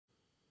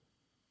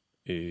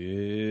Here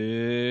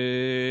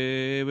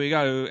we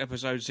go,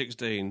 episode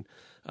 16,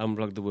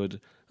 Unplug the Wood,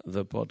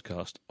 the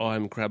podcast.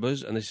 I'm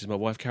Crabbers, and this is my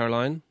wife,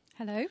 Caroline.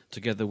 Hello.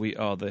 Together we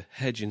are the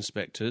Hedge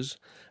Inspectors.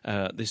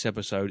 This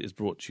episode is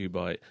brought to you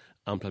by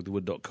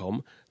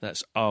Unplugthewood.com.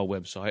 That's our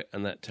website,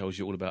 and that tells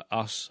you all about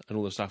us and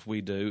all the stuff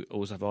we do, all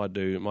the stuff I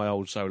do, my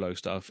old solo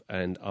stuff,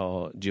 and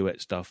our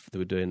duet stuff that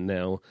we're doing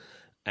now,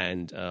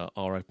 and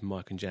our open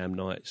mic and jam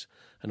nights,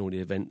 and all the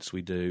events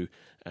we do.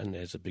 And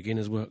there's a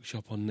beginner's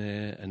workshop on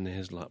there, and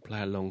there's like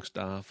play along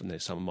stuff, and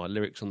there's some of my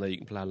lyrics on there you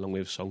can play along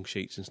with, song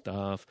sheets and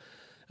stuff.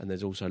 And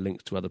there's also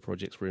links to other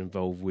projects we're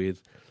involved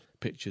with,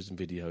 pictures and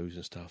videos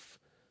and stuff,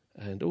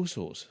 and all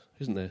sorts,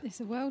 isn't there? It's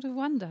a world of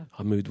wonder.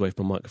 I moved away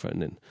from my microphone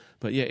then.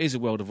 But yeah, it is a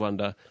world of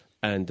wonder,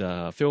 and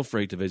feel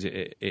free to visit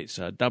it. It's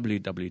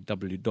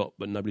www.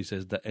 But nobody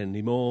says that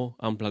anymore,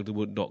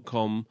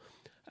 unplugthewood.com.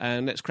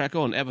 And let's crack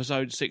on,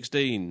 episode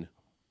 16.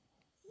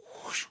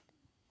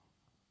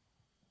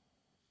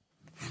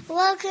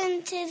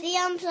 Welcome to the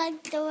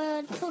Unplug the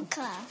World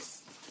podcast.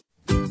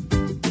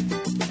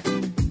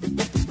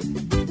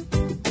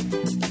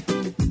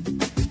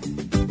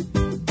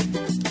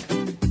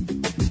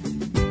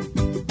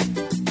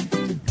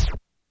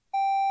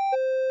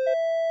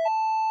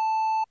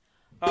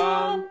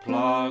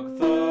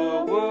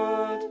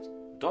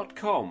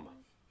 Unplugthewood.com.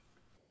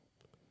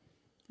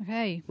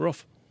 Okay, We're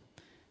off.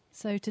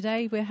 so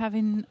today we're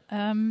having,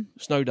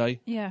 Snow day.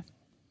 yeah,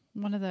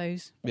 one of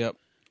those. Yep.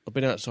 I've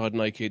been outside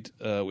naked,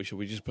 which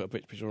we just put a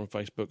picture on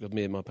Facebook of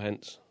me in my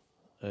pants.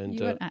 And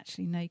You weren't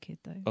actually naked,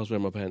 though. I was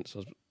wearing my pants.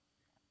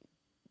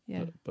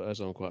 Yeah. But as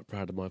I'm quite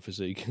proud of my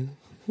physique,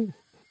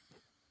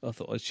 I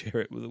thought I'd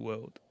share it with the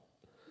world.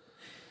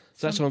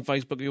 So that's on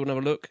Facebook. You want to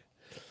have a look?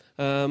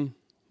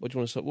 What do you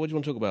want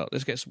to talk about?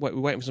 We're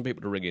waiting for some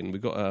people to ring in.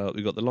 We've got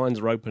the lines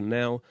are open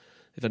now.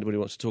 If anybody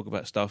wants to talk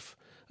about stuff,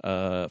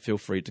 feel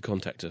free to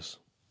contact us.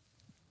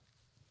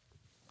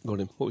 Go on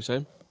in. What were we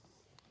saying?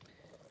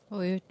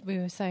 Well, we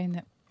were saying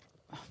that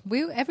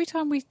every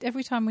time we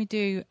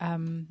do a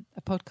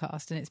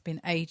podcast, and it's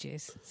been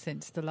ages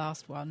since the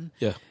last one.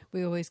 Yeah.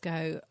 We always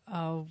go,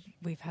 "Oh,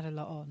 we've had a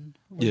lot on.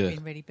 We've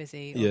been really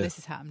busy. Or this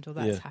has happened, or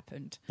that's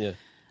happened." Yeah.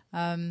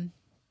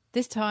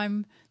 This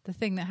time, the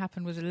thing that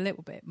happened was a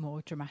little bit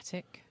more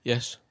dramatic.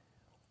 Yes.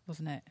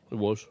 Wasn't it? It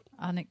was.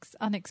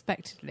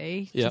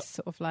 Unexpectedly, Yeah. just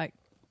sort of like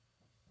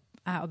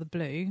out of the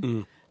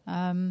blue.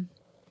 I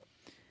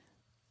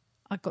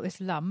got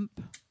this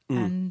lump,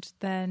 and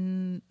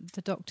then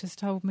the doctors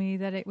told me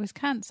that it was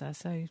cancer.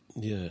 So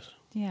Yes.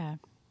 yeah,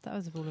 that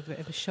was all a bit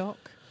of a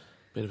shock.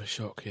 Bit of a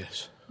shock,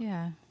 yes.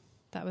 Yeah,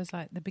 that was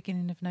like the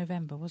beginning of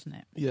November, wasn't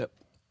it? Yep.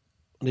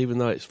 And even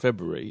though it's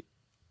February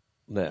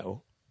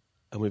now,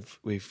 and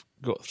we've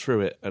got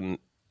through it, and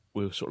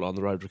we're sort of on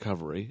the road to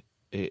recovery,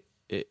 it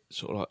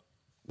sort of like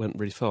went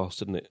really fast,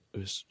 didn't it? It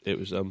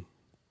was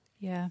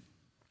Yeah,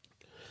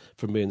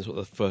 from being sort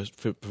of the first,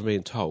 from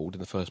being told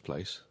in the first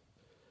place,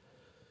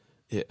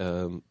 it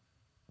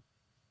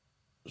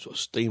sort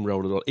of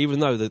steamrolled it on. Even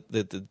though the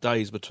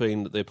days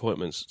between the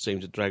appointments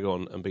seemed to drag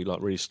on and be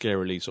like really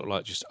scarily sort of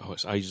like just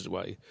it's ages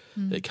away,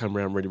 it came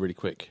around really, really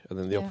quick. And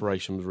then the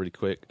operation was really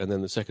quick, and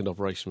then the second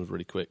operation was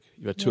really quick.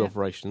 You had two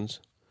operations.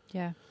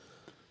 yeah,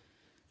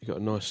 You got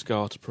a nice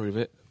scar to prove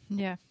it,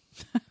 yeah.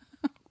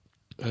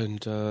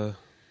 and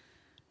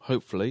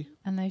hopefully,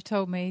 And they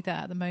told me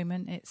that at the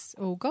moment it's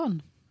all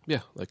gone.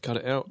 yeah, they cut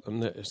it out,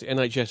 and it's the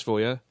NHS for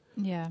you.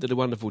 Yeah, Did a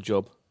wonderful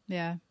job.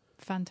 yeah.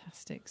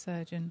 Fantastic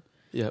surgeon.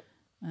 Yep.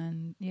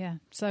 And yeah,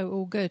 so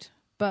all good,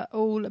 but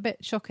all a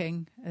bit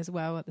shocking as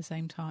well at the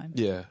same time.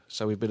 Yeah.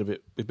 So we've been a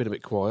bit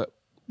quiet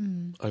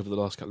over the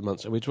last couple of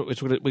months, and we're going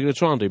to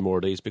try and do more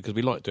of these because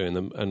we like doing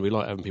them, and we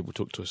like having people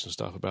talk to us and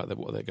stuff about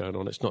what they're going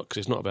on. It's not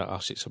about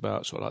us; it's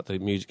about sort of like the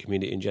music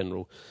community in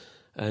general.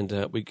 And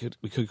we could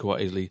quite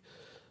easily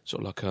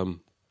sort of like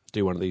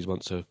do one of these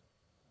once a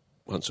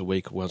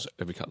week or once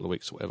every couple of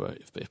weeks or whatever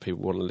if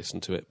people want to listen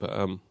to it. But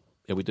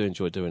yeah, we do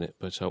enjoy doing it.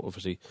 But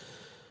obviously,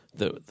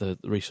 the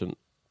recent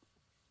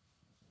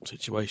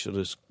situation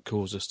has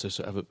caused us to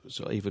sort of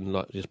even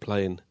like just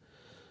playing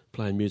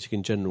music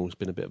in general has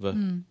been a bit of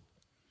a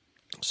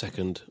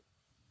second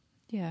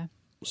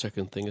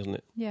thing, isn't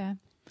it? Yeah.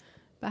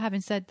 But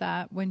having said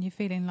that, when you're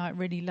feeling like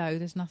really low,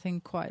 there's nothing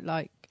quite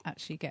like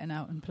actually getting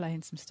out and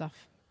playing some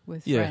stuff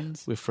with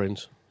friends. With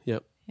friends.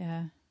 Yep.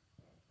 Yeah.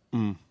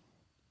 I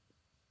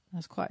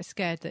was quite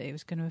scared that it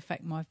was going to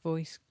affect my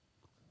voice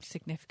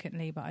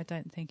significantly, but I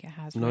don't think it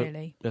has No,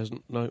 really. it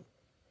hasn't. No.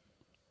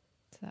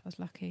 So that was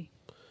lucky.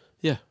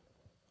 Yeah.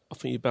 I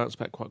think you bounced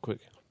back quite quick.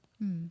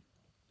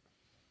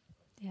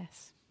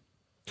 Yes.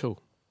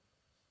 Cool.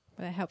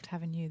 But it helped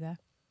having you there.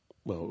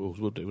 Well, it always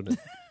would do, wouldn't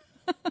it?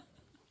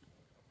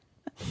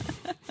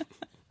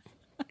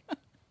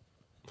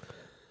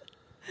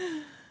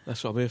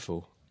 That's what I'm here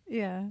for.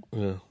 Yeah.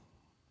 Yeah.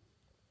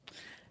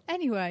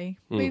 Anyway,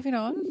 moving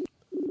on.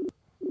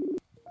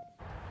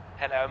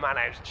 Hello, my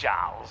name's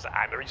Charles.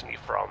 I'm originally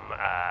from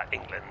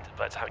England,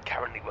 but I'm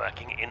currently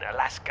working in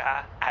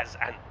Alaska as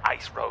an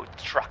ice road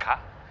trucker.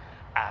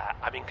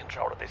 I'm in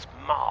control of this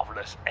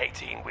marvellous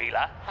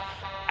 18-wheeler,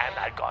 and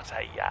I've got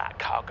a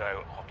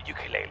cargo of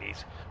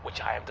ukuleles,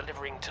 which I am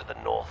delivering to the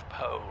North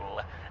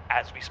Pole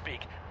as we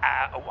speak.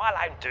 While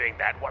I'm doing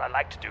that, what I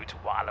like to do to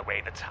while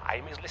away the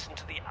time is listen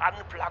to the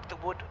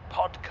Unplugthewood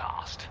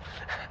podcast.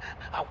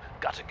 Oh,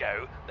 gotta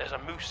go. There's a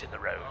moose in the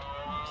road.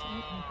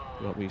 Absolutely.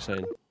 What were you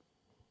saying?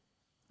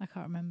 I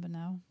can't remember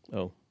now.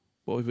 Oh,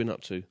 what have we been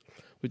up to?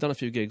 We've done a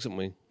few gigs, haven't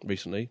we,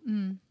 recently?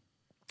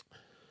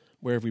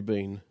 Where have we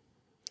been?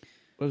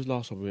 Where was the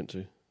last time we went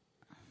to?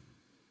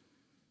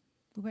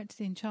 We went to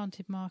the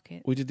Enchanted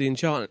Market. We did the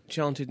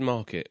Enchanted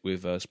Market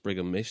with Sprig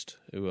and Mist,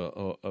 who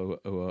are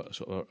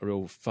sort of a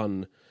real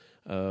fun.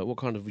 What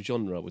kind of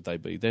genre would they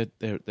be?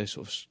 They're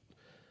sort of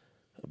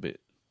a bit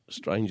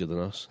stranger than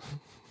us.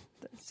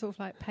 Sort of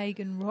like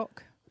pagan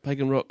rock.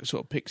 Pagan rock,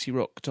 sort of pixie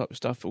rock type of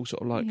stuff, all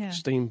sort of like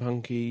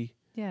steampunky.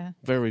 Yeah.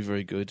 Very,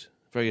 very good.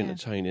 Very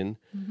entertaining.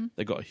 Mm-hmm.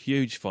 They got a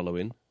huge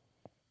following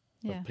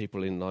Yeah. of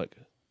people in like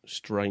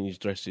strange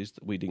dresses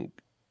that we didn't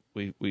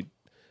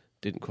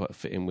quite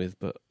fit in with,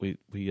 but we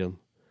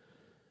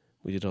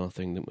did our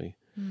thing, didn't we?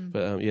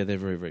 But they're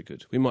very, very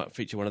good. We might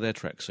feature one of their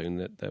tracks soon.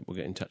 That we'll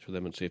get in touch with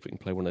them and see if we can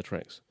play one of their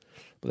tracks.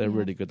 But they're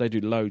really good. They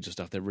do loads of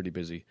stuff. They're really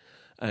busy,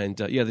 and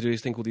they do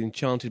this thing called the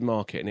Enchanted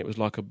Market, and it was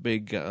like a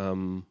big, it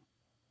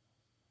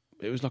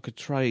was like a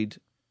trade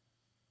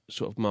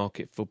sort of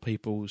market for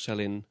people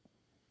selling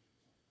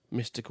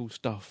mystical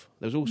stuff.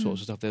 There was all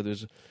sorts of stuff there. There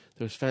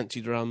was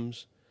fancy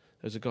drums.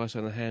 There was a guy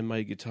selling a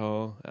handmade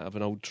guitar out of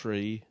an old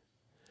tree.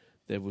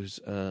 There was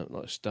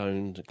like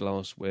stones,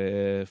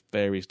 glassware,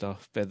 fairy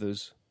stuff,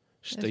 feathers,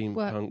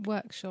 steampunk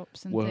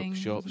workshops and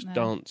things.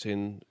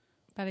 Dancing,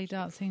 belly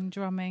dancing,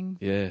 drumming.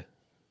 Yeah,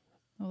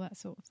 all that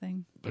sort of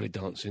thing. Belly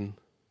dancing.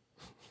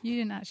 You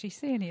didn't actually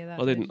see any of that.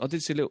 I didn't. I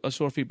did see I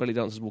saw a few belly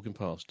dancers walking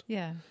past.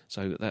 Yeah.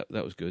 So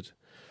that was good.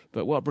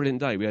 But what a brilliant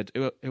day. We had,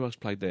 who else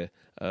played there?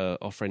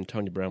 Our friend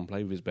Tony Brown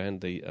played with his band,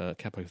 the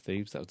Capo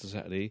Thieves. That was the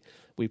Saturday.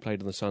 We played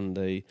on the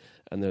Sunday.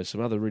 And there were some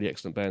other really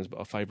excellent bands, but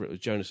our favourite was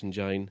Jonas and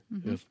Jane,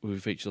 who we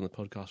featured on the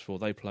podcast before.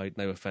 They played, and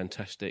they were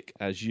fantastic,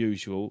 as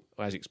usual,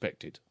 as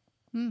expected.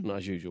 Not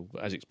as usual,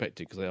 but as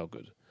expected, because they are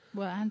good.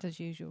 Well, and as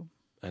usual.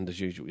 And as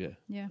usual, yeah.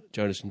 Yeah.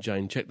 Jonas and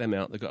Jane, check them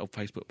out. They've got a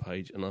Facebook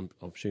page, and I'm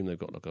assuming they've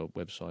got like a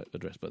website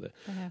address, but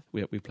they have.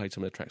 We played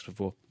some of their tracks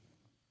before.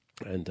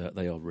 And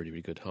they are really,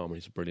 really good.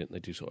 Harmonies are brilliant. They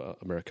do sort of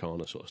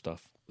Americana sort of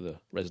stuff with a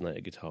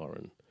resonator guitar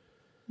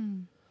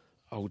and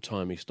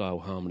old-timey style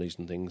harmonies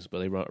and things, but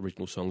they write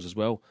original songs as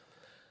well.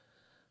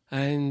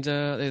 And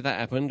that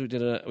happened. We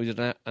did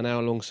an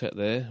hour-long set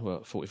there.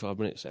 Well, 45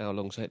 minutes,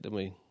 hour-long set, didn't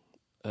we?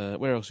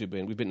 Where else have we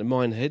been? We've been to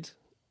Minehead.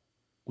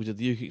 We did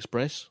the Uke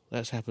Express.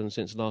 That's happened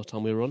since the last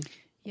time we were on.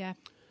 Yeah.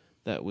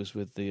 That was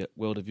with the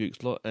World of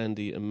Ukes lot,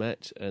 Andy and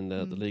Matt, and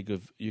the League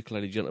of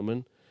Ukulele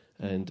Gentlemen.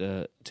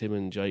 And Tim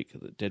and Jake,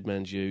 the Dead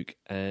Man's Uke,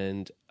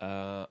 and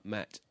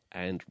Matt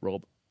and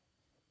Rob.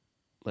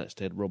 Matt's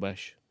dead, Rob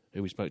Ash,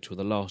 who we spoke to in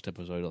the last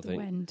episode, I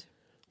think.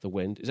 The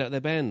Wend. Is that their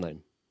band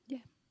name? Yeah.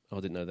 Oh, I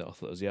didn't know that. I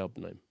thought it was the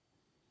album name.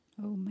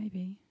 Oh,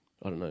 maybe.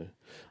 I don't know.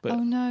 But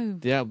no.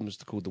 The album's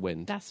called The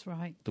Wend. That's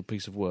right. The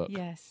piece of work.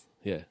 Yes.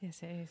 Yeah.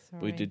 Yes, it is.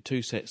 Sorry. We did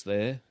 2 sets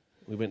there.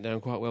 We went down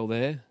quite well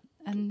there.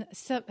 And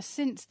so,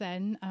 since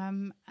then,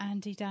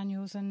 Andy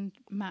Daniels and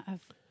Matt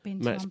have been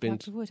to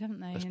Unplugthewood,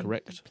 haven't they? That's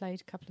correct.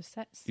 Played a couple of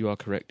sets. You are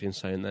correct in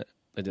saying that.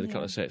 They did a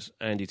couple of sets.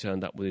 Andy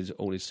turned up with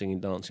all his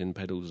singing, dancing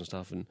pedals and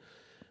stuff, and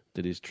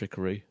did his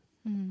trickery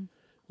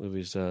with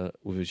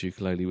his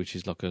ukulele, which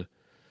is like a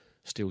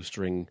steel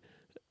string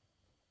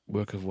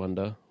work of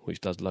wonder, which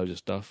does loads of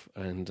stuff.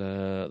 And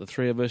the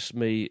three of us,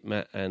 me,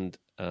 Matt, and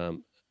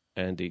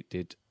Andy,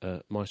 did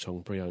my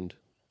song pre-owned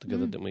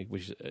together, didn't we?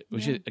 Which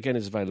is, again,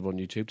 is available on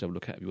YouTube to have a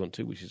look at if you want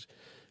to, which is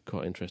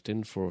quite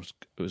interesting. For us,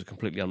 it was a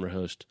completely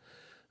unrehearsed.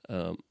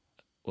 Well,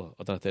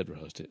 I don't know if they'd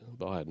rehearsed it,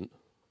 but I hadn't.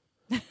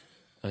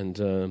 And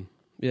so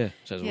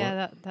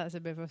that's a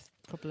bit of a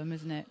problem,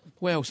 isn't it?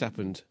 What else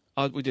happened?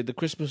 We did the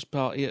Christmas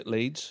party at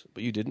Leeds,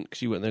 but you didn't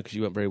because you weren't there because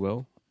you weren't very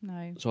well.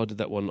 No. So I did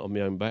that one on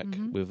my own back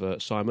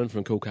with Simon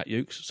from Cool Cat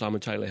Ukes.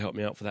 Simon Taylor helped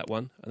me out for that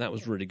one, and that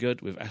was really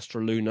good. With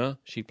Astra Luna,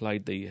 she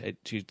played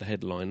she's the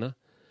headliner.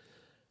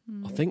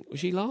 I think, was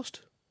she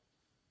last?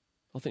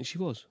 I think she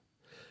was.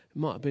 It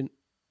might have been.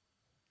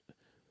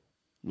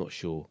 Not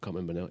sure, can't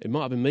remember now. It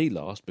might have been me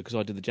last because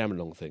I did the jam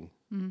along thing.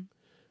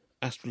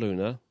 Astra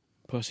Luna,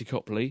 Percy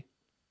Copley.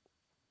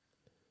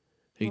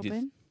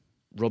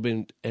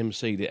 Robin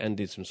MC'd it and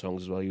did some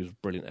songs as well. He was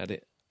brilliant at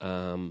it.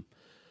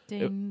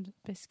 Dean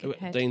Biscuit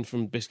Head. Dean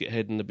from Biscuit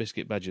Head and the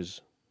Biscuit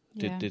Badgers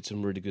did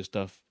some really good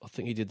stuff. I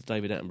think he did the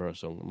David Attenborough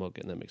song. I might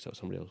get that mixed up with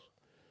somebody else.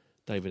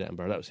 David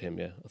Attenborough, that was him,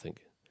 yeah, I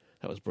think.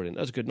 That was brilliant.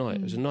 That was a good night.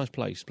 It was a nice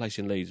place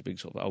in Leeds, a big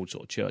sort of old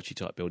sort of churchy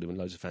type building with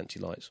loads of fancy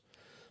lights.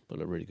 But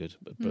looked really good.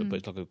 But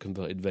it's like a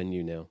converted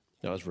venue now.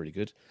 That was really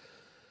good.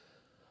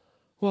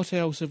 What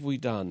else have we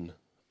done?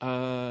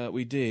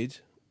 We've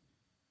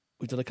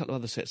done a couple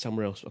of other sets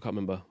somewhere else. I can't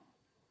remember.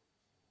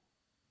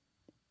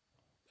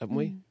 Haven't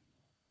we?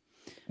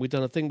 We've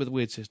done a thing with the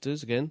Weird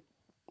Sisters again.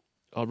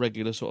 Our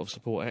regular sort of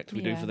support act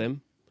we do for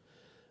them.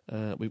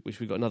 Which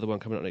we've got another one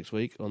coming up next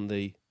week on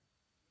the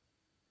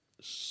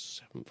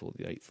 7th or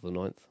the 8th or the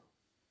 9th,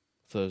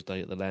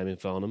 Thursday at the Lamb in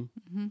Farnham.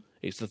 Mm-hmm.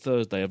 It's the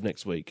Thursday of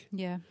next week.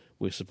 Yeah.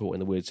 We're supporting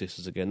the Weird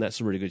Sisters again.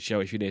 That's a really good show.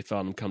 If you're near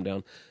Farnham, come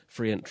down.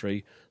 Free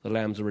entry. The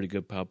Lamb's a really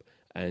good pub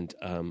and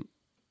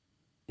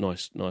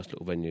nice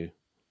little venue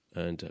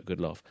and good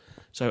laugh.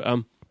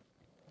 So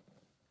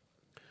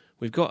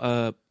we've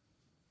got...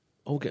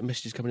 getting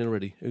messages coming in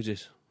already. Who's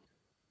this?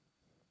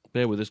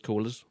 Bear with us,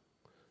 callers.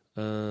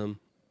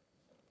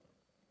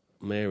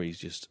 Mary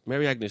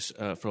Agnes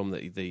from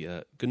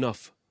the good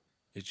enough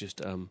is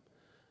just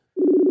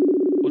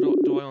what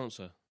do I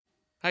answer?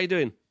 How you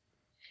doing?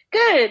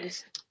 Good.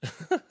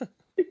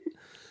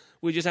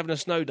 We're just having a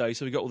snow day,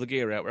 so we got all the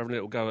gear out. We're having a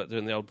little go at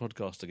doing the old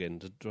podcast again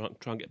to try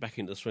and get back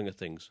into the swing of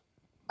things.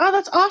 Oh,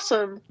 that's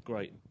awesome.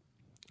 Great.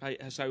 Hey,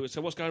 so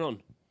what's going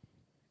on?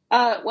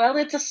 Well,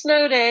 it's a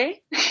snow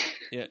day.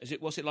 Yeah,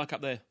 what's it like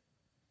up there?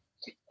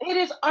 It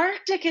is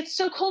Arctic. It's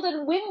so cold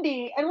and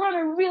windy, and we're on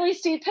a really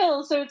steep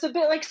hill, so it's a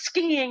bit like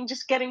skiing,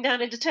 just getting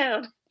down into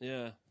town.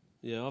 Yeah.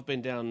 I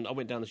went down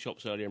the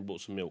shops earlier and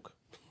bought some milk.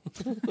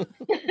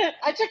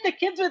 I took the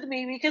kids with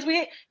me because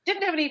we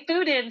didn't have any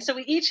food in, so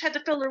we each had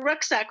to fill a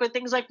rucksack with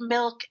things like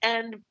milk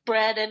and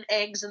bread and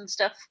eggs and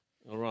stuff.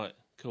 All right,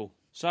 cool.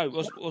 So,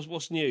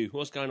 what's new?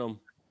 What's going on?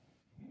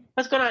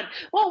 What's going on?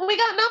 Well, we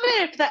got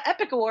nominated for that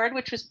Epic Award,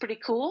 which was pretty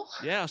cool.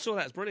 Yeah, I saw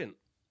that. It's brilliant.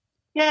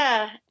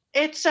 Yeah,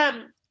 it's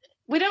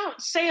we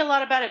don't say a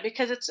lot about it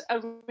because it's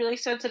a really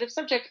sensitive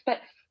subject, but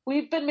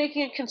we've been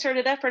making a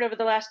concerted effort over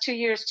the last 2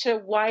 years to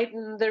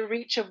widen the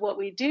reach of what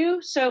we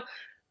do. So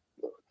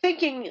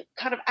thinking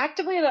kind of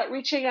actively about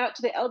reaching out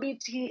to the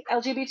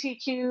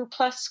LGBTQ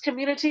plus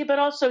community, but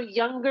also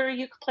younger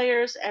uke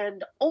players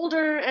and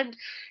older and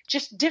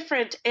just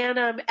different,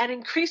 and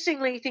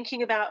increasingly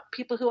thinking about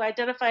people who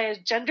identify as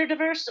gender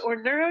diverse or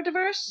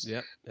neurodiverse.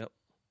 Yep.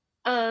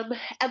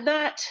 And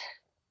that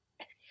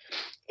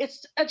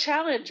it's a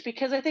challenge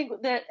because I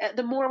think that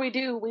the more we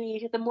do,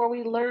 the more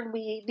we learn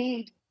we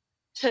need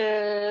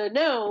to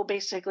know,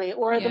 basically,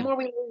 or the more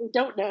we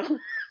don't know.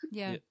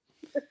 Yeah.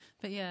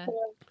 But yeah,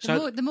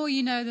 the more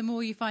you know, the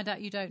more you find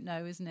out you don't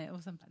know, isn't it,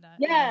 or something like that?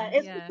 Yeah,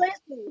 it's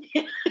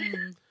precisely.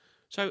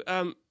 So,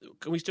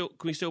 can we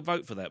still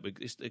vote for that?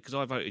 Because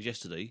I voted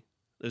yesterday.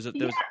 There's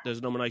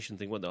a nomination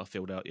thing that I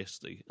filled out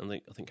yesterday. I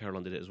think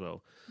Caroline did it as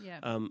well. Yeah.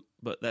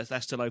 But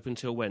that's still open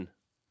till when?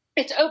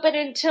 It's open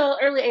until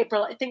early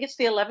April. I think it's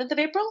the 11th of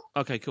April.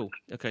 Okay, cool.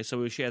 Okay, so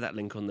we'll share that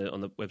link on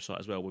the website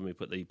as well when we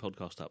put the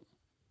podcast up.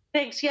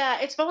 Thanks. Yeah,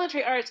 it's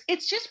voluntary arts.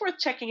 It's just worth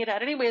checking it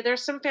out. Anyway,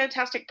 there's some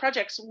fantastic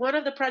projects. One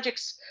of the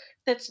projects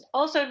that's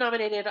also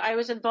nominated, I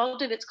was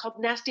involved in. It's called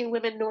Nasty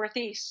Women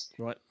Northeast.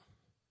 Right.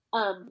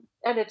 And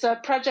it's a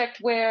project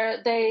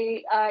where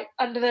they,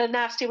 under the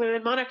Nasty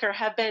Women moniker,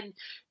 have been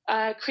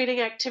creating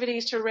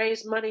activities to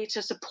raise money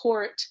to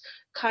support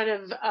kind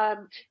of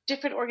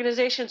different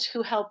organizations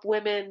who help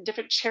women,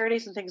 different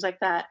charities and things like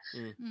that.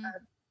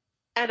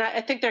 And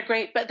I think they're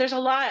great. But there's a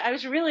lot. I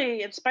was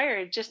really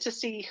inspired just to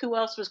see who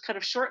else was kind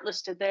of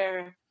shortlisted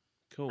there.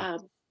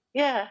 Cool.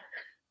 Yeah.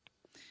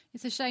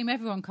 It's a shame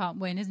everyone can't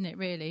win, isn't it,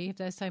 really, if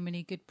there's so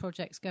many good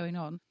projects going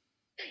on.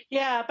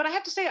 Yeah, but I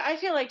have to say, I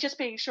feel like just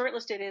being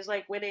shortlisted is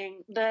like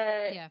winning.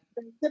 The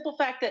simple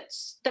fact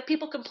that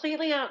people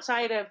completely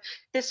outside of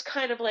this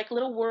kind of like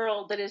little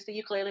world that is the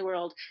ukulele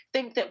world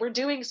think that we're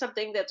doing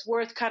something that's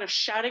worth kind of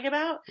shouting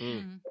about.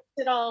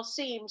 It all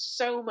seems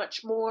so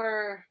much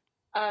more,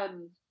 I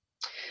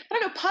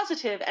don't know,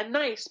 positive and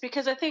nice,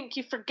 because I think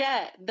you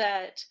forget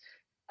that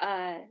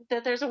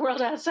there's a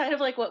world outside of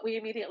like what we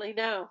immediately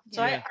know.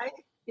 So I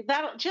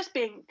that just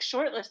being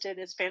shortlisted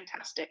is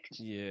fantastic.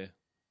 Yeah.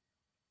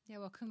 Yeah,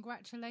 well,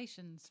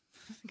 congratulations,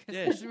 because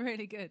it's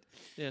really good.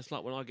 Yeah, it's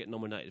like when I get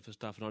nominated for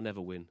stuff and I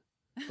never win.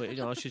 But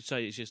I should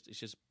say it's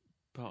just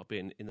part of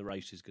being in the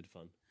race is good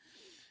fun.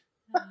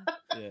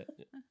 Yeah.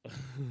 But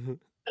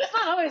it's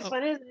not always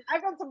fun, is it?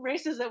 I've done some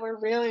races that were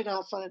really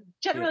not fun.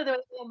 Generally, they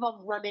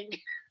involve running.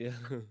 Yeah.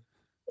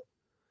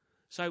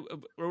 So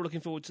we're all looking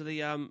forward to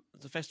the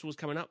festivals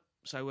coming up.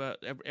 So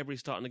everybody's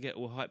starting to get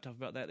all hyped up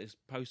about that. There's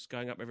posts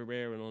going up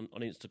everywhere and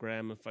on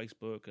Instagram and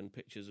Facebook and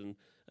pictures and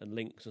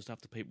links and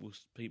stuff to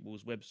people's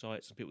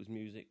websites and people's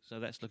music.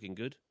 So that's looking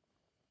good.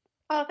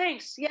 Oh,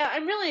 thanks. Yeah,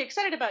 I'm really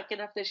excited about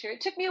GNUF this year.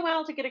 It took me a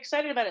while to get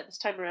excited about it this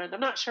time around.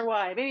 I'm not sure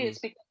why. Maybe it's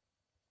because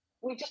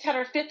we just had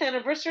our 5th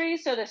anniversary,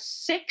 so the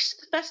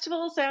 6th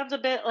festival sounds a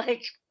bit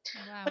like,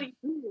 what do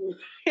you do?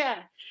 Yeah.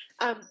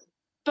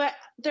 But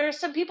there are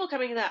some people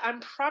coming that I'm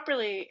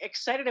properly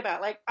excited about.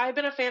 Like, I've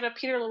been a fan of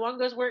Peter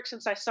Luongo's work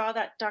since I saw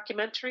that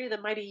documentary,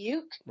 The Mighty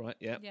Uke. Right,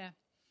 yeah.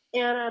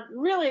 And I'm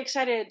really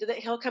excited that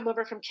he'll come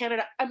over from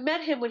Canada. I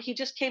met him when he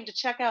just came to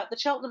check out the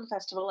Cheltenham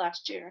Festival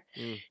last year.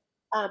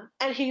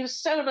 And he was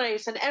so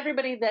nice, and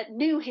everybody that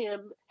knew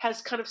him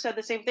has kind of said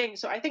the same thing.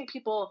 So I think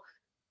people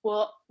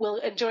will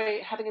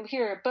enjoy having him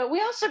here. But we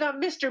also got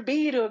Mr.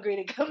 B to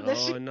agree to come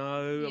this year. Oh,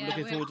 no. I'm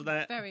looking forward to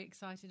that. Very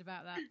excited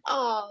about that.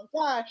 Oh,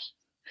 gosh.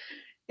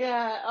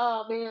 Yeah.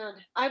 Oh man,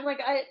 I've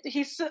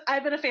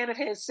been a fan of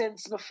his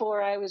since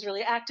before I was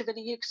really active in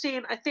the uke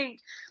scene. I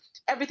think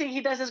everything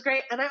he does is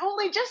great, and I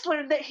only just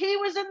learned that he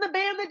was in the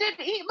band that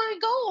didn't eat my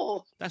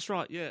goal. That's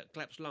right. Yeah,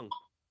 Claps Lung.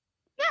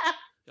 Yeah.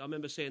 I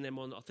remember seeing them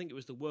on. I think it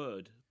was The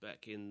Word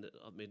back in the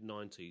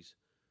mid-90s,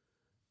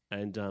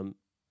 and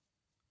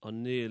I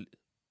nearly.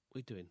 What are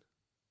you doing?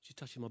 She's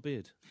touching my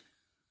beard.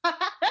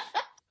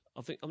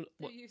 I think.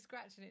 Were you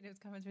scratching it and it was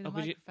coming through the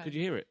microphone? Could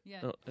you hear it? Yeah.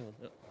 Oh, hang on.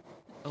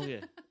 Oh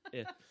yeah,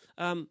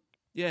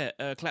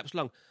 yeah. Claps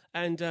Lung,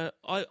 and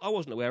I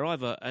wasn't aware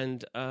either,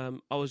 and I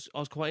was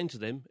quite into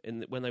them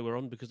when they were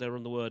on because they were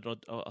on The Word.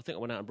 And I think I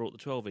went out and brought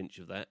the 12-inch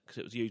of that because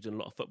it was used in a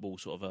lot of football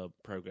sort of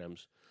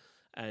programs,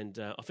 and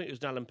I think it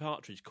was an Alan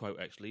Partridge quote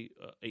actually,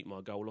 "Eat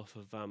my goal" off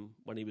of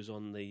when he was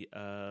on the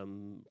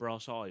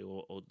Brass Eye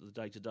or the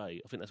Day to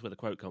Day. I think that's where the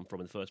quote come from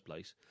in the first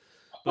place.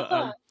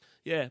 But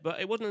yeah, but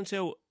it wasn't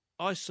until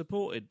I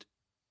supported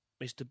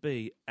Mr.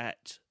 B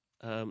at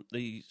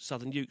the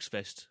Southern Ukes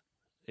Fest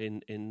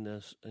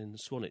in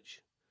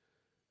Swanage.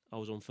 I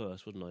was on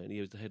first, wasn't I? And he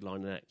was the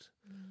headlining act,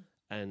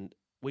 and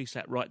we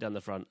sat right down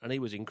the front, and he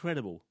was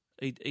incredible.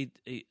 I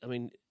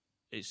mean,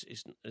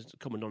 it's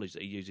common knowledge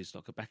that he uses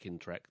like a backing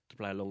track to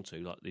play along to,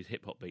 like these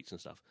hip hop beats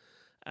and stuff,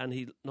 and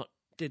he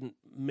didn't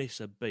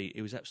miss a beat.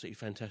 It was absolutely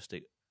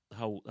fantastic. The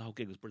whole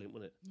gig was brilliant,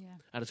 wasn't it? Yeah.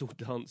 Had us all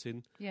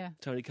dancing. Yeah.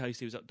 Tony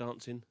Casey was up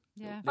dancing.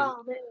 Yeah.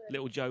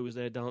 Little Joe was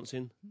there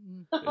dancing.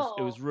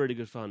 It was really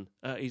good fun.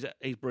 He's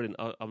brilliant.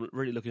 I'm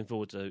really looking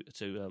forward to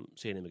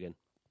seeing him again.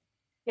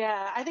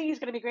 Yeah, I think he's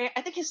going to be great.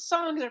 I think his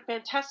songs are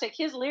fantastic.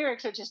 His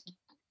lyrics are just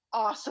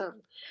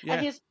awesome. Yeah.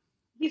 And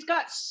he's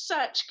got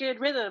such good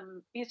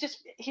rhythm. He's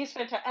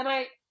fantastic. And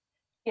I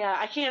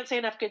can't say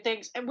enough good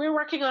things. And we're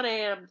working on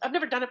I've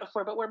never done it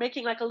before, but we're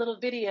making like a little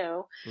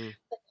video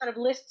that kind of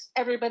lists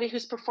everybody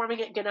who's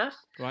performing at Gnuff.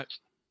 Right.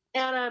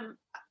 And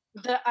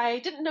I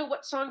didn't know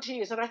what song to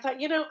use. And I thought,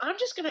 I'm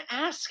just going to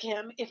ask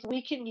him if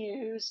we can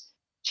use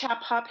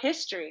Chap Hop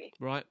History.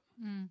 Right.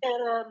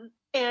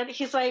 And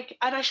he's like,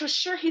 and I was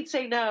sure he'd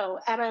say no.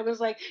 And I was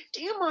like,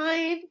 do you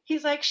mind?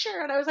 He's like,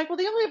 sure. And I was like, well,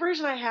 the only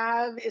version I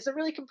have is a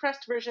really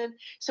compressed version.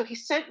 So he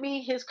sent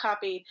me his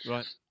copy.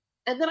 Right.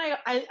 And then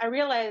I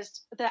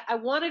realized that I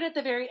wanted at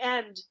the very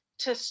end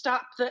to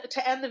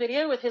end the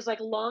video with his like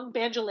long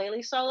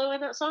banjolele solo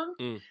in that song.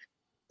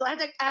 So I had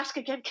to ask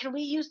again, can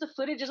we use the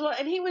footage as well?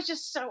 And he was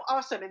just so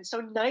awesome and so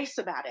nice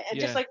about it and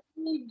just like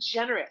really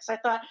generous. I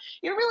thought,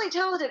 you're really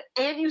talented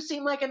and you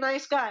seem like a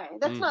nice guy.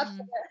 That's not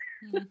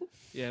fair.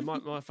 Yeah,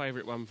 my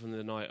favourite one from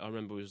the night I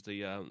remember was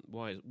the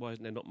why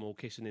isn't there not more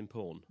kissing in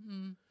porn?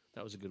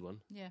 That was a good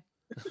one. Yeah.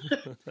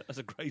 That's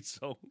a great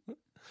song.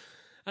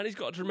 And he's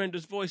got a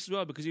tremendous voice as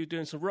well because he was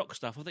doing some rock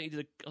stuff. I think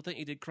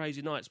he did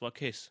Crazy Nights by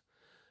Kiss.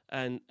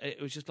 And it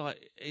was just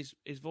like his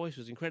voice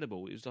was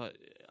incredible. It was like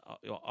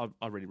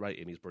I really rate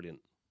him. He's brilliant.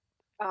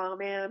 Oh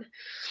man,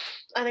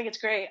 I think it's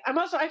great.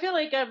 I feel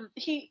like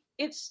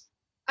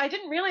I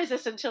didn't realize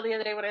this until the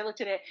other day when I looked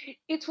at it.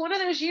 It's one of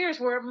those years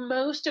where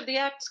most of the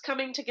acts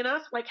coming to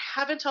Gnuff like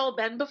haven't all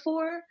been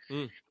before,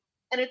 and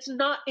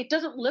it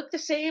doesn't look the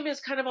same as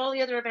kind of all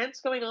the other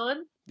events going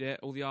on. Yeah,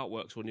 all the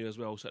artwork's all new as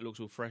well, so it looks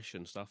all fresh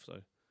and stuff.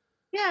 So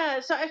yeah,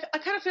 so I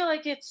kind of feel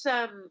like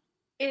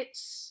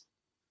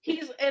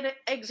he's an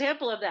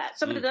example of that.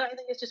 Somebody that I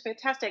think is just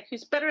fantastic,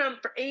 who's been around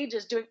for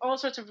ages doing all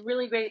sorts of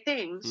really great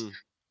things,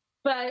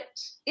 but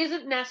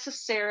isn't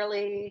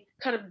necessarily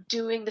kind of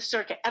doing the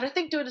circuit. And I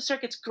think doing the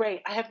circuit's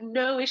great. I have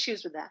no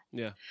issues with that.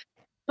 Yeah.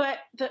 But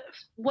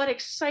what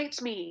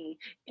excites me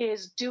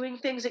is doing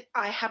things that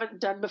I haven't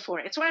done before.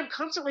 It's why I'm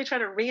constantly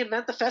trying to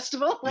reinvent the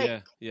festival.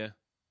 Like, yeah.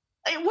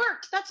 It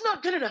worked. That's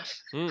not good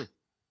enough.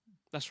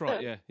 That's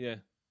right, yeah.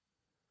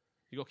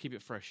 You got to keep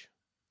it fresh.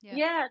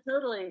 Yeah,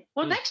 totally.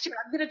 Well, next year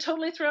I'm going to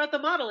totally throw out the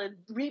model and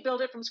rebuild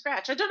it from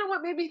scratch. I don't know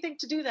what made me think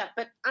to do that,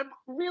 but I'm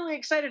really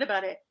excited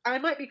about it. I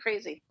might be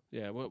crazy.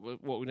 Yeah,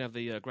 we're have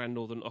the Grand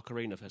Northern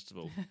Ocarina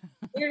Festival.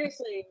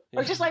 Seriously.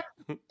 Or just like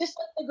the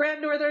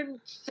Grand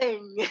Northern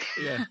thing.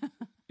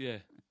 Yeah.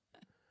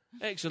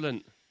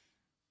 Excellent.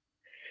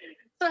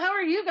 So how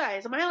are you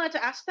guys? Am I allowed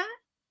to ask that?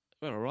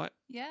 We're all right.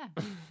 Yeah.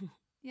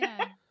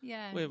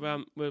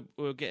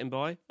 We're getting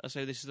by. I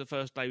say this is the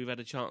first day we've had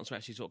a chance to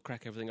actually sort of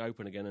crack everything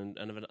open again and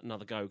have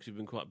another go because we've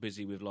been quite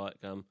busy with like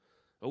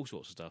all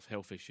sorts of stuff,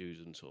 health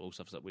issues and sort of all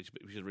stuff which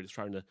has really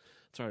thrown us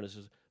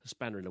a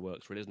spanner in the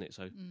works, really, isn't it?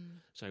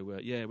 So well,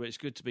 it's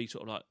good to be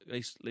sort of like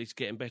at least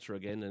getting better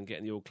again and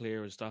getting the all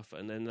clear and stuff,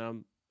 and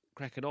then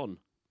cracking on.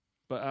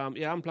 But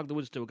Unplug the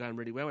Wood's still going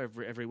really well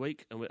every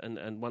week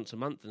and once a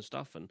month and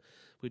stuff, and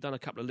we've done a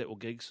couple of little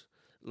gigs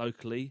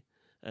locally.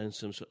 And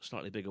some sort of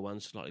slightly bigger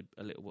ones,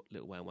 a little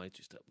way away,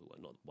 just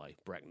not way,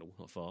 Bracknell,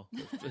 not far,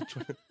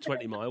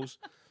 20 miles.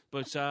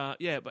 But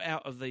but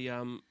out of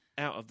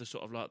the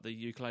sort of like the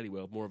ukulele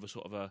world, more of a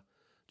sort of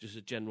just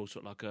a general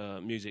sort of like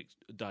a music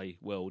day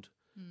world.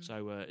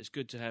 So it's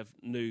good to have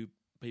new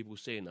people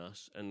seeing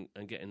us and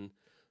getting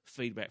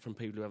feedback from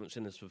people who haven't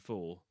seen us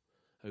before,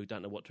 who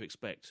don't know what to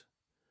expect.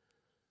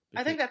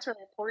 I think that's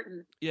really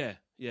important. Yeah,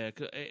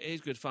 it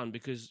is good fun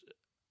because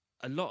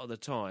a lot of the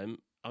time,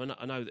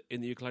 I know that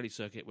in the ukulele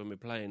circuit, when we're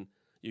playing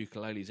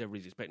ukuleles,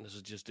 everybody's expecting us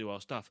to just do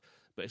our stuff.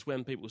 But it's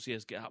when people see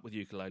us get up with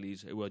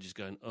ukuleles who are just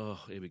going, oh,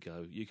 here we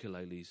go,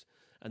 ukuleles.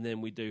 And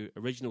then we do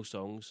original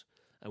songs,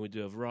 and we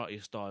do a variety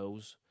of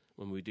styles,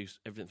 when we do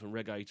everything from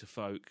reggae to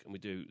folk, and we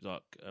do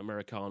like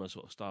Americana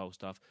sort of style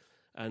stuff.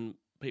 And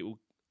people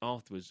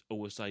afterwards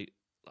always say,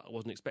 I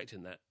wasn't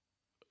expecting that,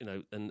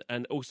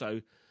 and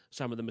also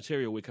some of the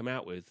material we come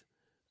out with,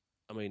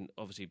 I mean,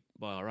 obviously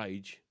by our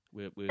age,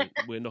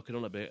 we're knocking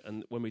on a bit,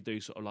 and when we do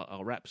sort of like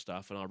our rap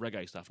stuff and our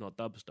reggae stuff and our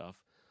dub stuff,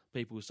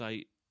 people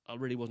say, I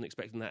really wasn't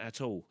expecting that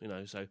at all,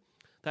 so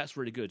that's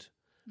really good.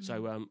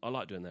 So I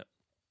like doing that.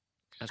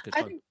 That's good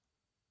fun.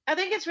 I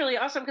think it's really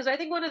awesome, because I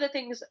think one of the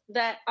things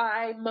that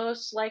I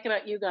most like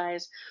about you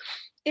guys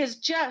is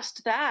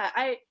just that.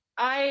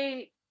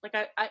 I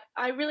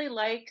really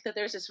like that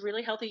there's this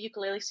really healthy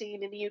ukulele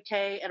scene in the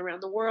UK and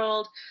around the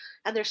world,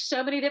 and there's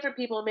so many different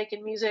people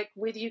making music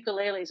with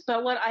ukuleles.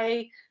 But what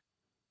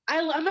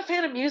I'm a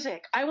fan of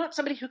music. I want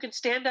somebody who can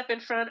stand up in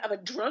front of a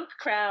drunk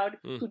crowd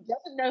who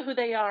doesn't know who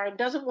they are and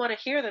doesn't want to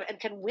hear them and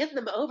can win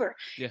them over.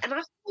 Yeah. And I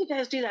see you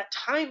guys do that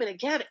time and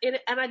again.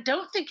 And I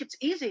don't think it's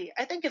easy.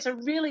 I think it's a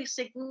really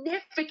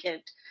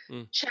significant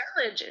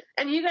challenge.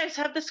 And you guys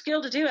have the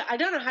skill to do it. I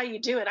don't know how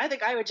you do it. I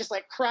think I would just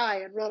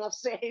cry and run off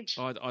stage.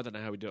 I don't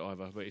know how we do it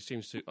either, but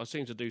I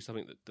seem to do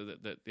something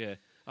that yeah.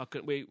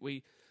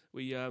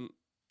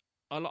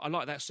 I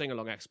like that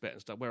sing-along aspect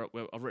and stuff, where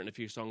I've written a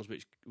few songs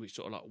which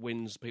sort of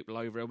wins people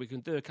over. We can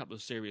do a couple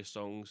of serious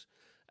songs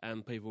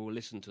and people will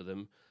listen to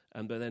them,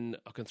 but then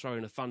I can throw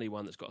in a funny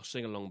one that's got a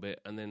sing-along bit,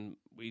 and then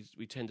we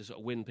tend to sort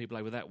of win people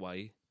over that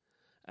way.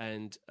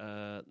 And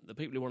the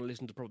people who want to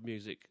listen to proper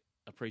music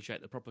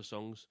appreciate the proper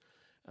songs,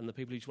 and the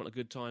people who just want a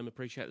good time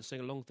appreciate the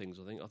sing-along things.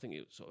 I think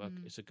it's sort of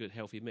it's a good,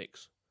 healthy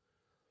mix.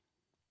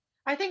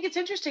 I think it's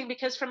interesting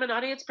because from an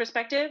audience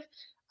perspective,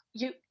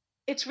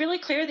 it's really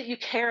clear that you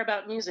care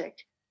about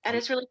music, and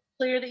it's really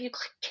clear that you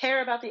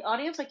care about the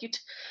audience.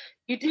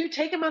 You do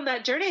take them on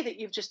that journey that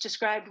you've just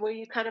described, where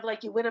you kind of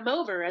you win them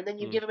over, and then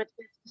you give them a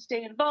chance to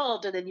stay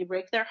involved, and then you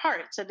break their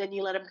hearts, and then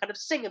you let them kind of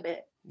sing a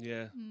bit.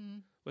 Yeah.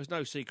 Well, it's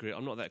no secret.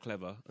 I'm not that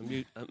clever.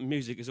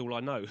 Music is all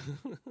I know.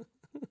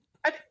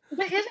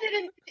 But isn't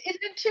it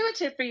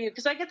intuitive for you?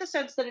 Because I get the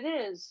sense that it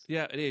is.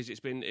 Yeah, it is.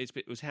 It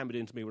was hammered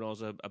into me when I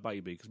was a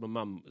baby, because my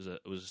mum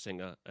was a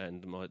singer,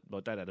 and my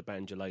dad had a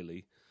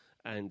banjolele.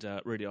 And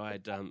really, I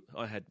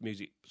had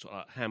music sort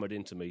of hammered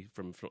into me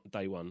from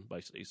day one,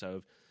 basically.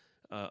 So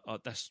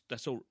that's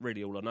all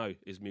I know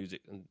is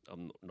music, and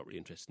I'm not really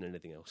interested in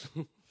anything else.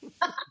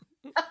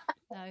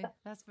 No,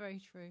 that's very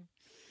true.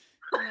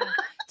 Yeah.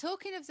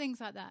 Talking of things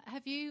like that,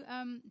 have you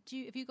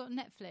got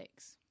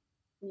Netflix?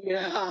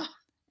 Yeah.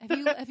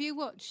 Have you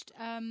watched?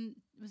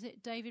 Was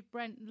it David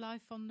Brent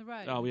Life on the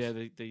Road? Oh yeah,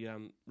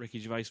 the Ricky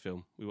Gervais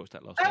film. We watched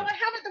that last night. Oh, I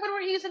haven't. The one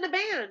where he's in the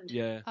band.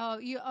 Yeah. Oh,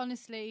 you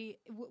honestly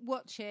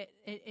watch it.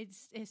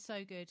 It's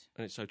so good.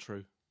 And it's so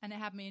true. And it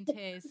had me in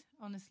tears.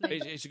 Honestly,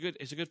 it's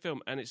a good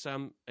film, and it's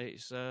good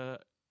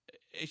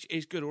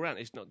all round.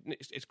 It's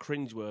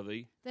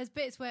cringeworthy. There's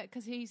bits where,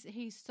 because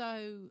he's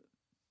so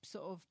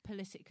sort of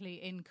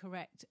politically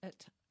incorrect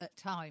at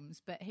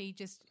times, but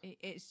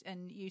it's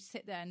and you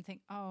sit there and think,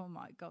 oh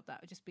my god,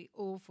 that would just be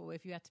awful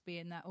if you had to be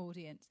in that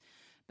audience.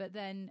 But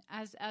then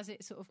as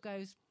it sort of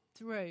goes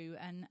through,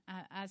 and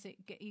as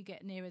you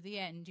get nearer the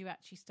end, you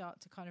actually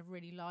start to kind of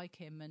really like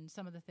him, and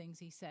some of the things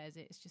he says,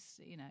 it's just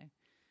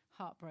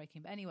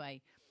heartbreaking. But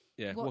anyway,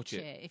 yeah, watch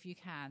it if you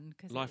can,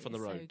 because Life on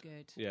the Road. So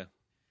good. Yeah.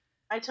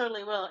 I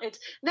totally will. It's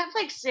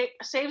Netflix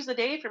saves the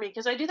day for me,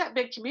 because I do that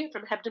big commute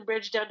from Hebden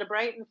Bridge down to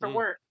Brighton for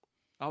work.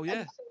 Oh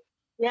yeah,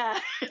 yeah,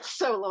 it's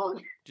so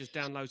long. Just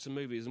download some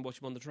movies and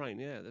watch them on the train.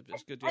 Yeah,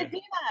 that's good. Yeah. I do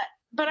that,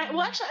 but I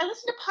listen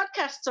to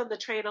podcasts on the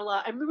train a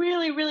lot. I'm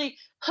really, really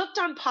hooked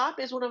on Pop.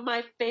 Is one of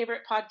my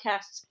favorite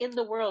podcasts in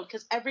the world,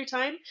 because every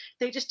time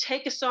they just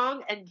take a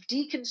song and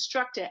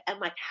deconstruct it and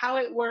how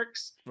it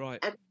works, right,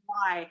 and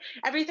why.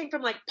 Everything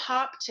from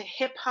pop to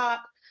hip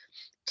hop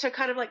to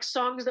kind of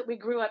songs that we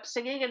grew up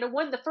singing. And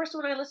the first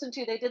one I listened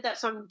to, they did that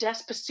song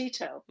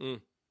Despacito.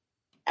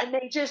 And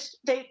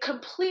they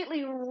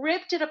completely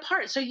ripped it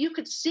apart. So you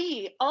could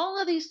see all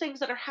of these things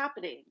that are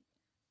happening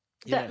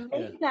that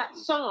made that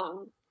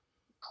song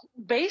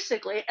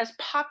basically as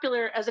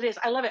popular as it is.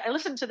 I love it. I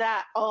listen to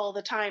that all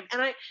the time.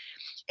 And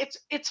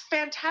it's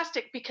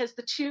fantastic, because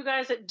the two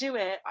guys that do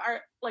it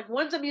are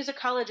one's a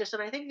musicologist,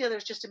 and I think the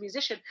other's just a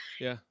musician.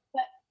 Yeah.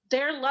 But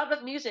their love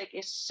of music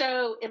is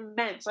so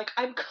immense.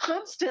 I'm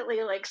constantly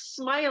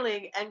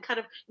smiling and kind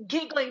of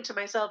giggling to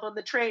myself on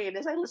the train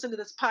as I listen to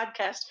this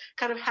podcast,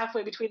 kind of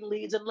halfway between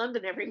Leeds and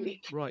London every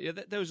week. Right. Yeah.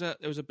 There was a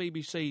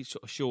BBC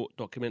sort of short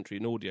documentary,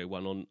 an audio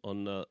one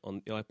on the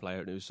iPlayer,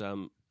 and it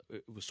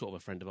was sort of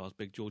a friend of ours,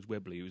 Big George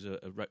Webley, who was a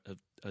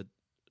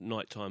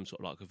nighttime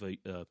sort of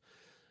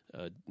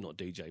not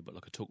DJ, but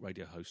a talk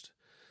radio host.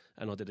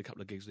 And I did a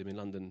couple of gigs with him in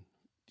London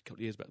a couple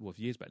of years back. Well,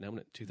 years back now,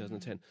 wasn't it?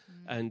 2010.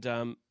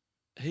 And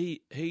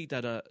he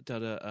did a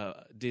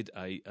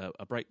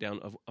breakdown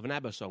of an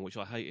ABBA song which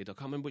I hated. I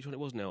can't remember which one it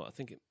was now. I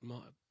think it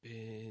might have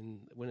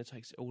been Winner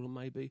Takes It All,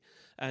 maybe.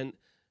 And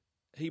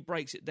he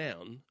breaks it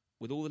down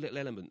with all the little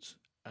elements,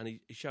 and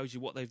he shows you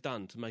what they've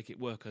done to make it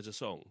work as a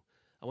song.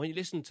 And when you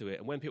listen to it,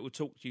 and when people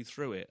talk you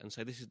through it and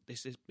say this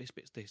bit's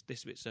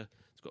it's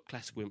got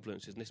classical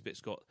influences, and this bit's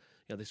got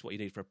this is what you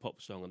need for a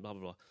pop song, and blah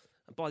blah blah.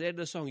 And by the end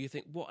of the song, you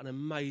think, what an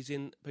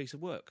amazing piece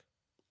of work.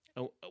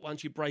 And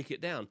once you break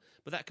it down,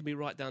 but that can be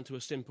right down to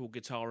a simple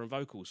guitar and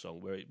vocal song,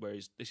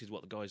 whereas this is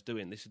what the guy's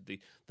doing. This is the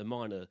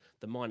minor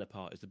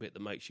part is the bit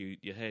that makes your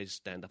hairs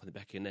stand up on the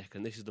back of your neck,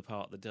 and this is the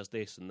part that does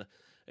this. And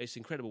it's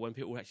incredible when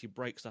people actually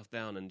break stuff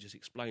down and just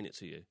explain it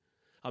to you.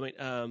 I mean,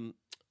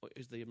 what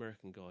is the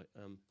American guy?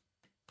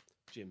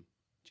 Jim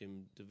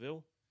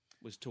DeVille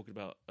was talking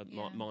about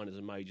minors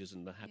and majors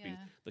and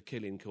the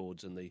killing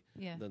chords and the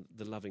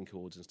loving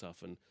chords and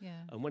stuff. And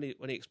when he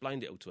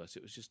explained it all to us,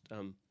 it was just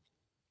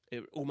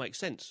it all makes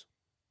sense.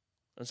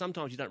 And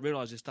sometimes you don't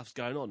realise this stuff's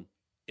going on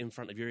in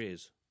front of your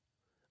ears,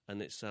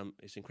 and it's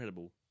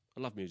incredible.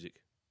 I love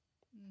music.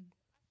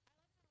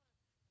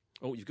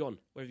 Oh, you've gone.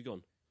 Where have you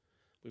gone?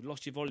 We've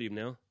lost your volume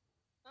now.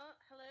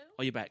 Hello.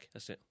 Oh, you're back.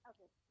 That's it.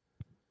 Okay.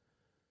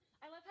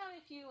 I love how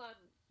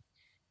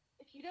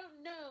if you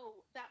don't know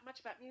that much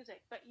about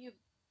music, but you've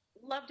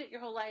loved it your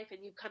whole life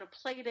and you've kind of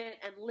played it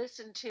and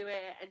listened to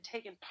it and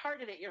taken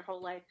part in it your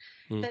whole life,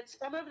 that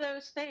some of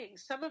those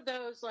things, some of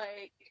those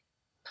like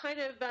kind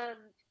of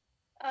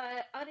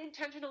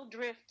unintentional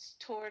drifts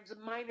towards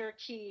minor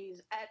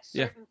keys at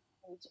certain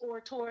points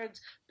or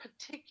towards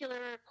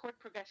particular chord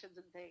progressions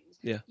and things,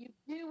 you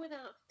do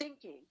without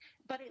thinking,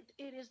 but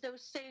it is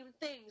those same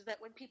things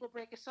that when people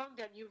break a song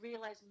down, you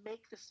realize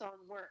make the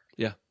song work.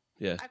 Yeah.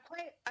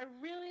 I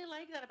really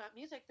like that about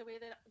music, the way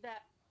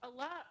that a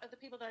lot of the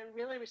people that I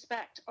really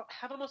respect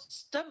have almost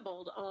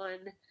stumbled on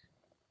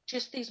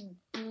just these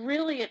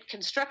brilliant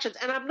constructions.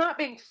 And I'm not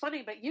being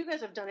funny, but you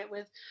guys have done it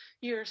with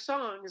your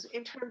songs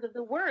in terms of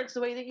the words,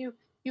 the way that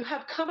you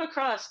have come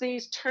across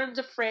these turns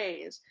of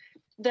phrase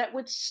that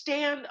would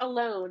stand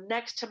alone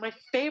next to my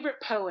favorite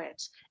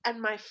poets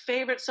and my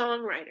favorite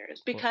songwriters,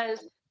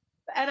 because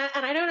and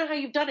I don't know how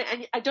you've done it,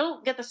 and I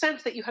don't get the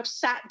sense that you have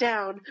sat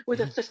down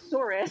with a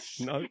thesaurus.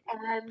 No.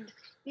 And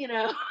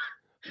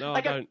No,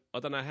 like I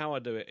don't know how I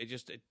do it. I'd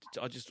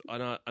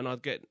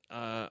get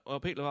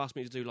people have asked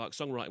me to do like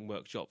songwriting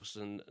workshops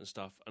and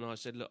stuff, and I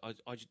said, look,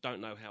 I just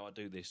don't know how I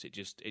do this. It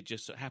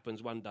just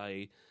happens one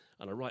day,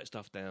 and I write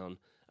stuff down,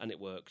 and it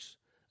works,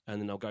 and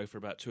then I'll go for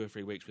about 2 or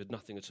 3 weeks with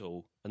nothing at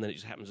all, and then it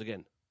just happens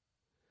again.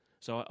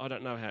 So I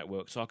don't know how it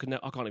works. So I can't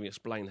even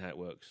explain how it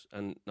works.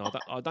 And no,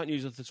 I don't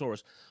use a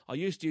thesaurus. I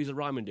used to use a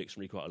rhyming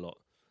dictionary quite a lot,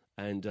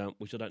 and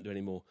which I don't do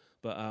anymore.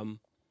 But no,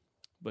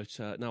 I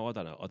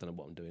don't know. I don't know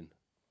what I'm doing.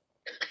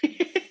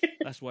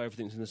 That's why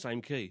everything's in the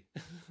same key.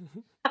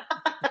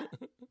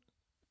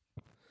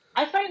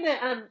 I find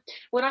that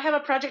when I have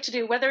a project to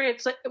do, whether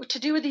it's to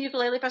do with the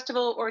ukulele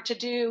festival or to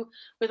do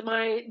with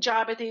my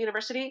job at the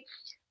university,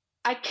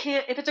 I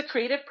can't, if it's a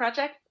creative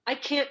project, I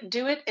can't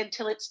do it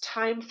until it's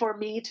time for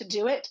me to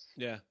do it.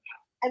 Yeah.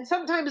 And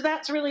sometimes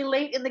that's really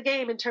late in the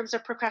game in terms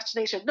of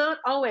procrastination. Not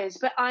always,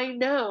 but I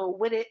know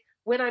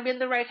when I'm in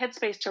the right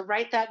headspace to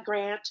write that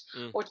grant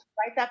or to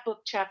write that book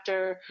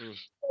chapter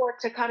or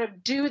to kind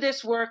of do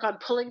this work on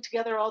pulling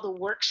together all the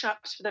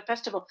workshops for the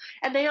festival.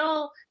 And they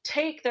all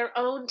take their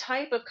own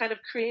type of kind of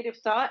creative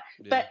thought.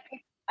 Yeah. But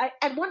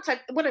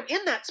when I'm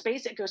in that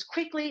space, it goes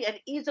quickly and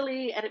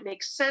easily and it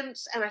makes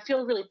sense and I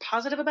feel really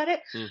positive about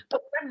it.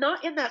 But when I'm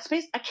not in that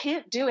space, I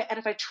can't do it. And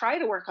if I try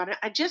to work on it,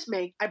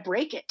 I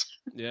break it.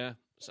 Yeah.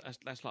 So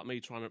that's like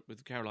me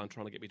with Caroline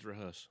trying to get me to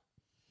rehearse.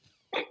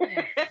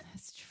 Yeah,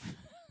 that's true.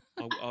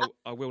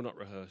 I will not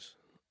rehearse,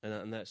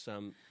 and that's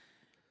So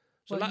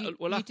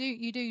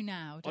you do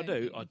now. Don't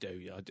you? I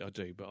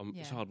do, but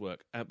it's hard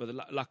work. But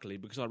luckily,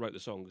 because I wrote the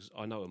songs,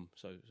 I know them.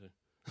 So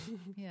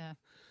yeah.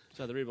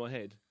 So they're in my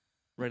head,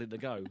 ready to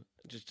go.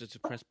 Just to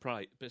press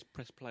play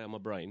on my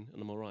brain,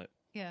 and I'm all right.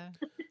 Yeah.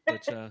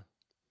 But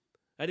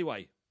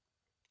anyway,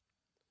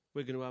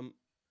 we're going to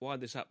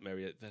wind this up,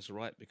 Mary. If that's all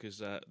right, because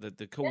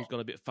the call's gone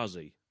a bit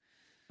fuzzy.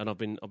 And I've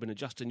been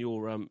adjusting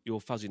your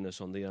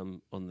fuzziness on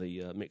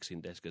the mixing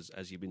desk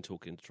as you've been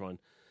talking to try and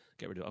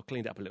get rid of it. I've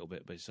cleaned it up a little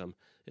bit, but it's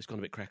gone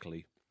a bit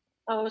crackly.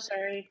 Oh,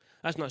 sorry.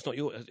 It's not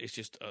it's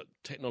just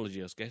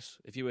technology, I guess.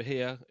 If you were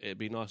here, it'd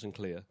be nice and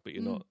clear, but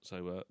you're not.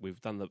 So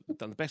we've done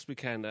the best we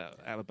can out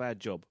of a bad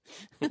job.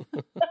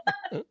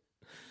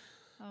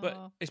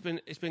 But it's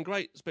been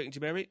great speaking to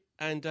you, Mary,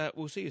 and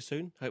we'll see you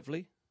soon,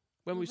 hopefully.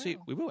 When we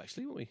will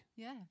actually, won't we?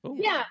 Yeah. Oh.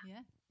 Yeah.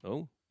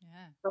 Oh.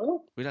 Yeah.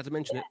 Oh. We'd have to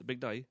mention it. The big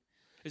day.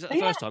 Is that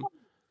the first time?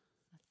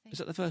 Is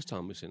that the first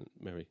time we've seen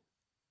Mary?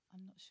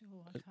 I'm not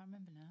sure. I can't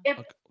remember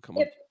now. Come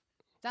on.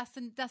 That's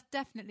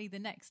definitely the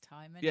next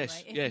time. Anyway,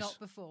 if not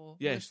before.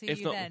 Yes. We'll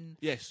see you then.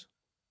 Yes.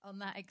 On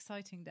that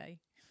exciting day.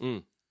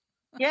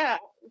 Yeah,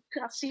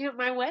 I'll see you at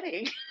my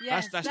wedding.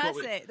 Yes, that's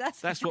it.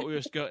 That's what we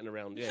were skirting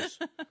around. Yes,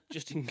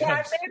 just in case.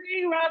 Yeah,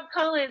 maybe Rob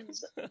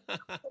Collins.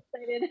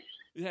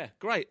 Yeah,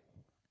 great,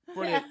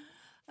 brilliant.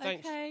 Yeah.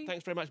 Thanks. Okay.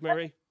 Thanks very much,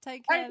 Mary.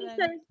 Take care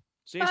then.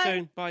 See you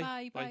soon. Bye.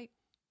 Bye. Bye.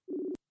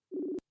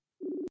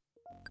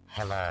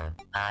 Hello,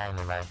 I am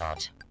a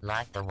robot,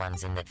 like the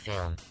ones in that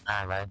film,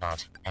 I,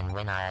 Robot, and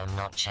when I am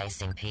not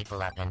chasing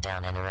people up and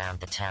down and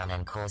around the town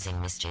and causing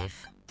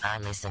mischief, I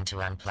listen to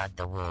Unplug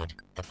the Wood,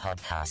 the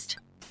podcast.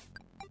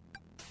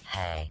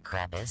 Hey,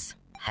 crabbers,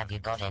 have you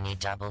got any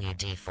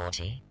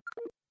WD-40?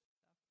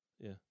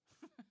 Yeah.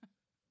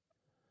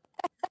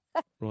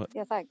 Right.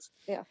 Yeah, thanks.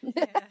 Yeah.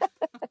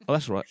 Oh,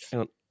 that's right.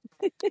 Hang on.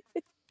 Are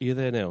you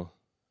there now?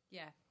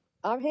 Yeah.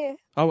 I'm here.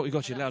 Oh, we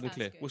got you that loud and sounds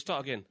clear. good. We'll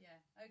start again. Yeah.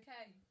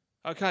 Okay.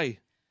 Okay.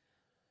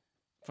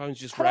 Phone's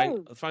just Hello.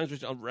 rang. The phone's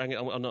just rang.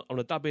 I'm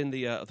gonna dub in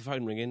the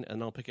phone ringing,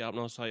 and I'll pick it up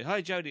and I'll say,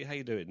 "Hi, Jodie, how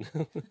you doing?"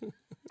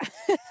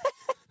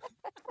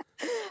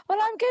 Well,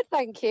 I'm good,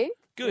 thank you.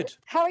 Good.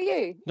 How are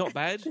you? Not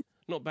bad.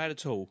 Not bad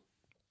at all.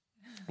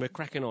 We're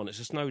cracking on. It's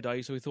a snow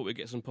day, so we thought we'd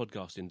get some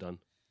podcasting done.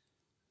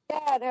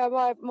 Yeah,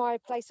 no, my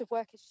place of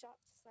work is shut,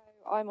 so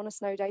I'm on a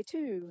snow day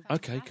too.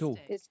 Okay, cool.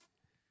 Fantastic.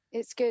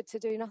 It's good to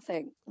do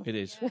nothing, It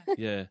is. Yeah.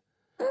 Yeah.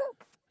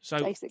 So,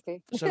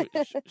 basically.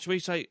 should we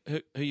say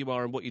who you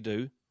are and what you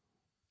do?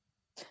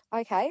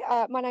 Okay,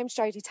 my name's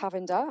Jodie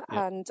Tavinder,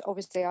 Yeah. and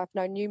obviously I've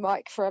known you,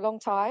 Mike, for a long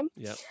time.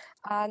 Yeah.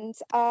 And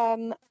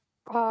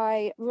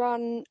I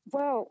run,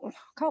 well, I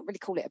can't really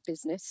call it a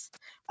business,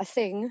 a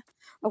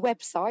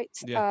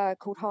website Yeah.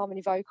 called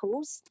Harmony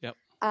Vocals. Yep.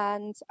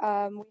 And we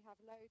have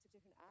loads of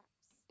different acts.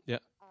 Yeah.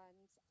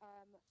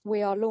 And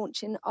we are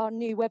launching our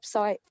new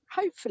website,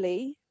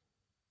 hopefully,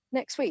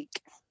 next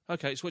week.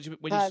 Okay. So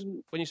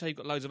when you say you've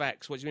got loads of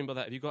acts, what do you mean by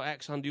that? Have you got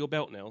acts under your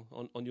belt now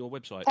on your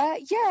website?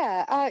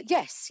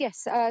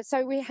 Yes.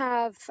 So we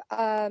have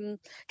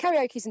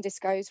karaoke's and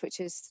discos, which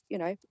is,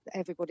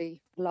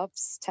 everybody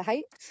loves to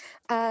hate.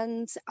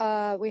 And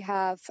we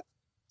have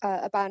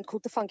a band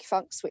called the Funky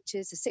Funks, which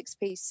is a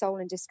 6-piece soul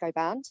and disco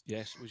band.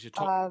 Yes, which is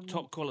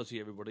top quality,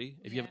 everybody.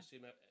 If you ever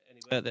seen that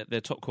anywhere,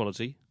 they're top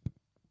quality.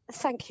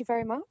 Thank you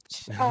very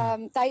much.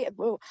 I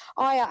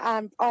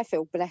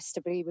feel blessed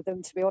to be with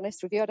them, to be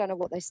honest with you. I don't know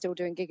what they're still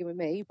doing gigging with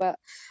me, but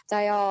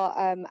they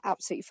are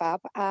absolutely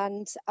fab.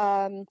 And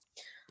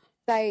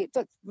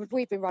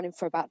we've been running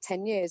for about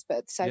 10 years,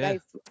 but so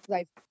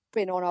they've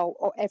been on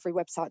every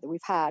website that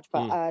we've had,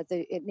 but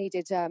it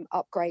needed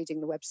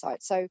upgrading the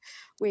website. So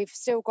we've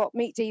still got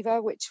Meet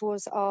Diva, which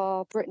was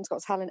our Britain's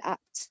Got Talent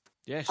act.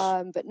 Yes.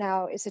 But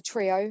now it's a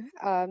trio,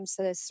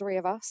 so there's 3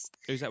 of us.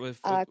 Who's that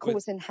with?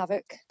 Causing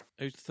havoc.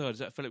 Who's the third? Is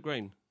that Philip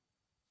Green?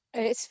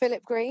 It's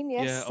Philip Green,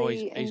 yes, Yeah, the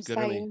he's good,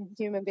 isn't he? insane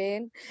human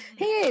being.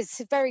 He is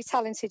a very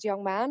talented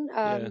young man,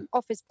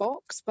 off his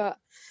box, but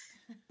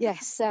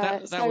yes.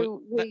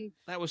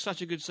 That was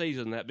such a good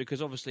season, because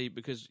obviously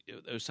because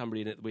there was somebody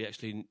in it that we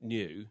actually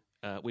knew,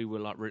 we were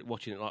like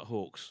watching it like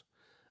hawks.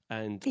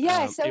 And we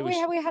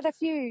had a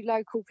few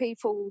local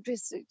people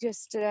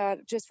just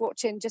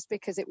watching just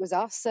because it was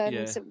us,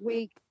 and so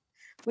we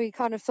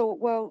kind of thought,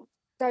 well,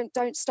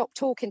 don't stop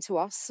talking to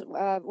us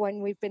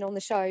when we've been on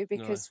the show,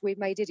 because we've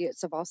made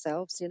idiots of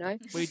ourselves,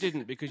 We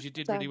didn't, because you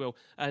did really well,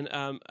 and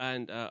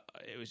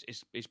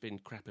it's been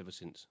crap ever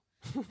since.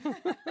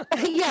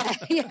 yeah,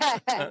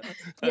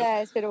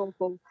 it's been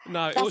awful.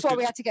 No, that's why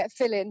we had to get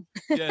Phil in.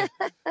 Yeah.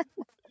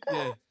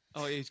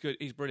 Oh, he's good.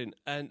 He's brilliant.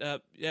 And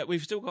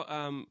we've still got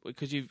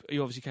because you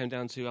obviously came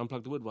down to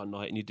Unplug the Wood one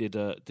night, and you did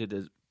a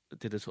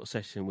sort of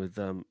session with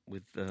Lee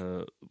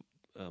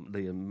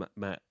and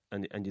Matt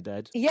and your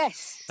dad.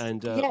 Yes.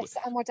 And yes,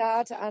 and my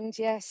dad, and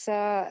yes,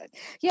 And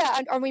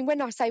I mean,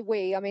 when I say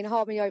we, I mean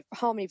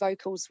Harmony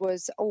Vocals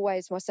was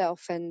always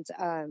myself and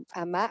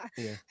Matt,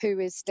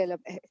 who is still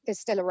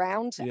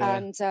around,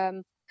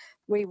 and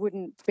we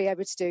wouldn't be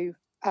able to do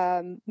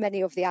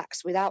many of the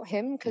acts without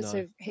him because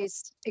of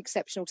his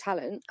exceptional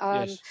talent.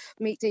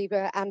 Meet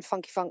Diva and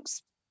Funky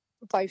Funks,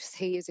 both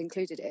he is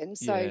included in.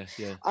 So,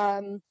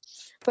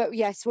 but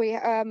yes, we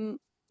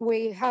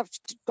have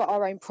got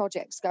our own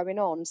projects going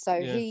on.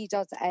 So he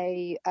does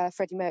a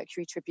Freddie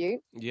Mercury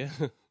tribute. Yeah.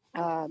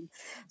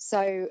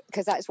 So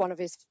because that is one of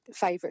his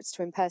favourites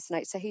to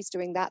impersonate, so he's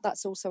doing that.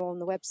 That's also on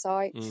the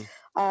website.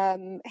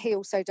 He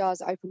also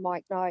does open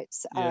mic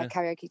nights,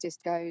 karaoke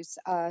discos,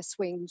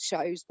 swing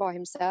shows by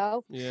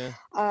himself.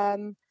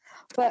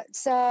 But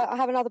I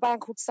have another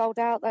band called Sold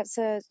Out. That's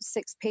a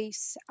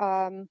 6-piece,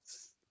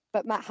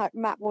 but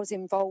Matt was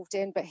involved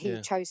in, but he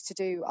chose to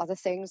do other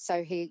things,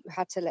 so he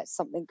had to let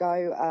something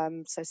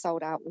go. So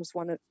Sold Out was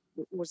one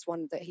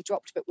that he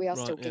dropped, but we are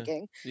still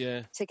gigging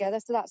together.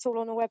 So that's all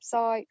on the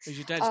website. Is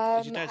your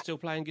dad still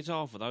playing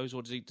guitar for those,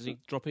 or does he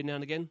drop in now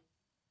and again?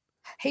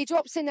 He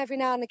drops in every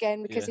now and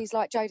again because he's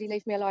like, Jodie,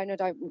 leave me alone. I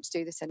don't want to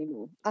do this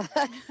anymore. That's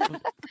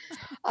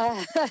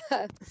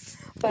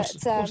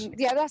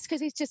because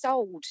he's just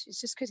old.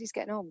 It's just because he's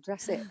getting old.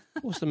 That's it.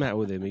 What's the matter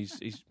with him? He's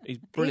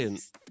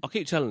brilliant. I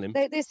keep telling him.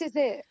 This is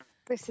it.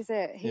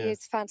 He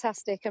is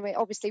fantastic. I mean,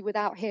 obviously,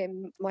 without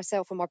him,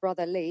 myself and my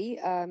brother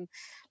Lee,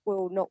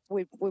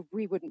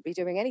 we wouldn't be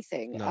doing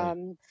anything.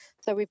 No.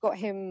 So we've got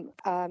him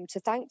to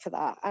thank for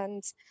that.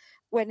 And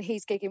when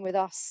he's gigging with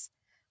us,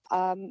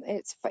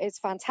 It's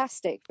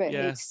fantastic, but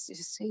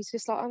he's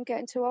just like, I'm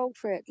getting too old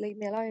for it. Leave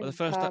me alone. Well,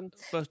 the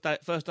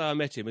first day I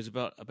met him was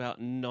about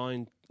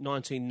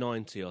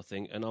 1990, I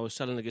think, and I was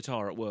selling a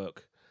guitar at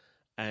work,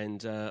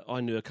 and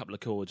I knew a couple of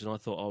chords, and I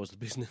thought I was the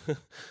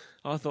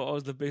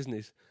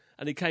business.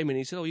 And he came in, and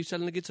he said, "Oh, you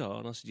selling a guitar?"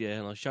 And I said, "Yeah."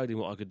 And I showed him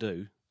what I could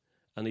do,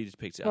 and he just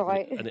picked it up,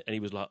 right. and he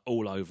was like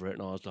all over it,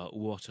 and I was like,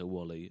 "What a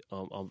wally!"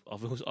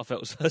 I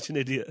felt such an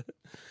idiot.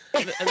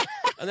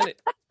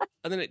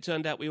 And then it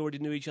turned out we already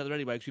knew each other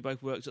anyway, because we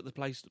both worked at the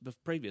place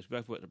previous. We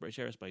both worked at British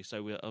Aerospace,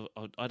 so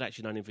I'd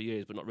actually known him for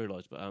years, but not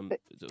realised.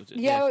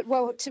 Yeah,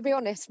 well, to be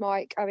honest,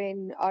 Mike, I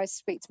mean, I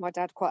speak to my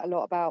dad quite a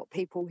lot about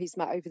people he's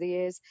met over the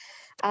years,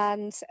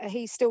 and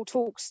he still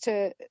talks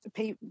to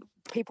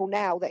people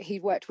now that he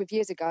worked with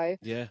years ago.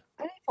 Yeah.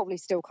 And he probably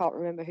still can't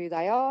remember who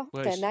they are,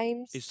 their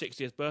names. His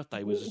 60th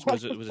birthday was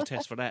a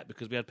test for that,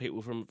 because we had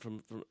people from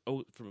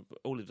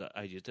all of that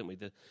ages, didn't we?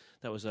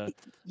 That was a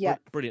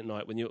brilliant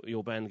night when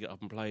your band got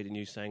up and played and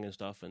you sang and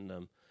stuff.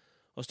 And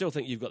I still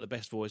think you've got the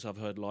best voice I've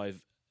heard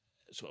live,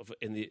 sort of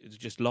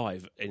just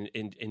live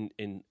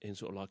in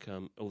sort of like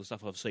all the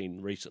stuff I've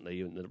seen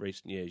recently in the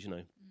recent years, you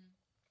know.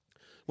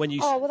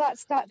 Well,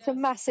 that's a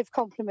massive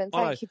compliment.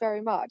 Thank you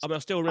very much. I mean, I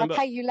still remember. I'll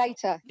pay you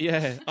later.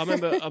 Yeah, I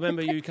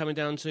remember you coming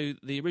down to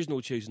the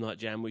original Tuesday night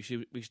jam we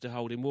used to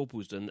hold in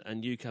Warplesden,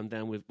 and you come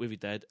down with your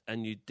dad,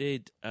 and you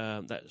did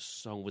that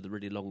song with a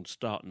really long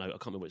start note. I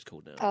can't remember what it's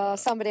called now.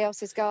 Somebody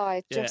Else's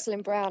Guy,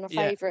 Jocelyn Brown, a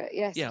favourite.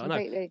 Yes,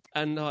 completely.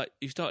 I know. And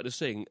you started to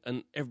sing,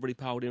 and everybody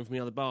piled in from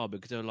the other bar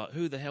because they were like,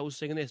 "Who the hell's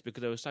singing this?"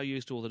 Because they were so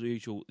used to all the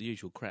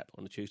usual crap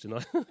on a Tuesday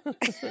night.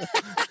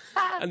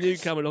 And you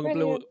come along and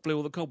blew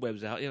all the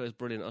cobwebs out. Yeah, it was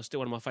brilliant. It's still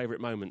one of my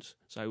favourite moments.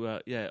 So, well,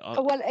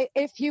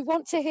 if you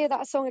want to hear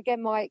that song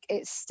again, Mike,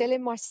 it's still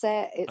in my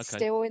set. It's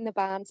still in the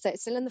band set.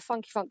 It's still in the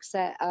Funky Funk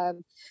set.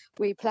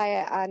 We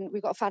play it, and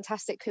we've got a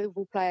fantastic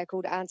keyboard player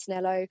called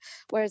Antonello.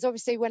 Whereas,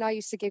 obviously, when I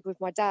used to gig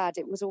with my dad,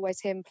 it was always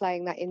him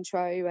playing that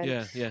intro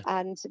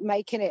and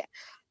making it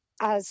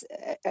as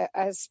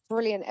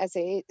brilliant as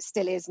it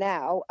still is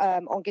now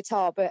on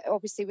guitar. But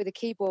obviously, with a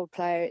keyboard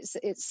player,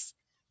 it's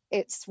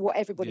what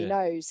everybody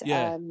knows.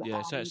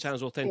 So it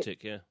sounds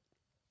authentic,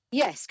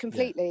 Yes,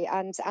 completely. Yeah.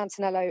 And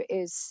Antonello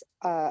is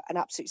an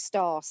absolute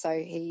star. So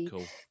you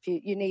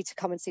need to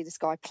come and see this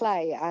guy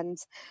play. And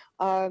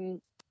but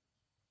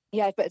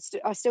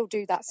I still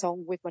do that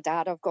song with my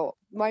dad. I've got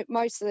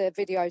most of the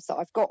videos that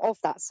I've got of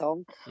that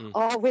song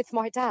are with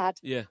my dad.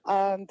 Yeah.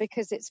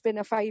 Because it's been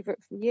a favourite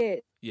for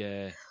years.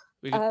 Yeah.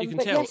 You can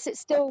but tell. Yes, it's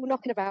still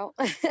knocking about.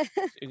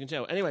 You can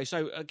tell. Anyway,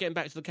 so getting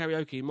back to the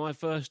karaoke, my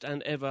first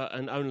and ever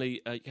and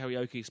only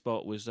karaoke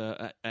spot was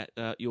at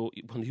one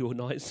of your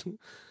nights.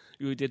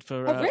 You did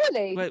for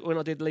really? When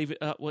I did Leave It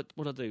Up. What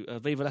I do?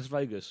 Viva Las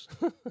Vegas.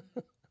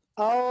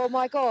 Oh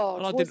my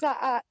God! Was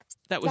that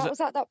at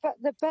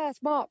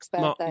Mark's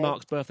birthday?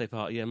 Mark's birthday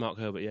party. Yeah, Mark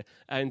Herbert. Yeah,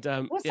 and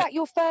was that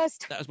your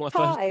first? That was my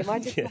time? first. I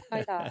didn't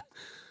know that.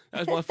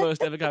 That was my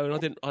first ever go,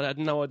 and I had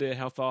no idea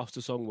how fast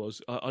the song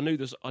was. I knew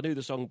the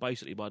song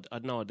basically, but I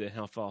had no idea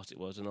how fast it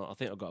was, and I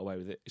think I got away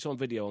with it. It's on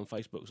video on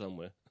Facebook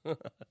somewhere. We're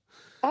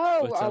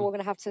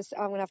gonna have to.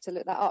 I'm gonna have to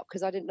look that up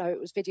because I didn't know it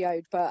was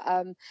videoed. But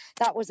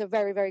that was a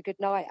very, very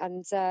good night,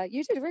 and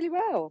you did really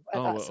well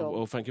at that song.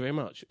 Well, thank you very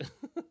much.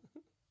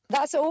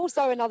 That's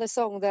also another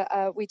song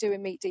that we do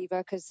in Meet Diva,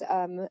 because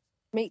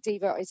Meet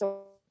Diva is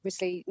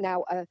obviously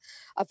now a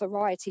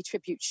variety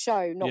tribute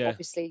show, not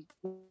obviously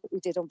what we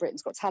did on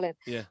Britain's Got Talent.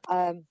 Yeah.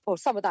 Well,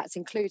 some of that's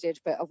included,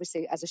 but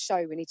obviously as a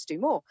show we need to do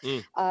more.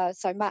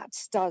 So Matt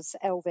does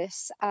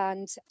Elvis,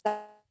 and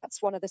that's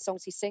one of the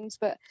songs he sings,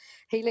 but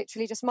he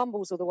literally just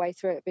mumbles all the way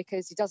through it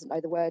because he doesn't know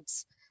the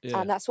words.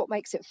 And that's what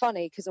makes it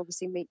funny, because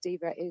obviously Meet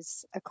Diva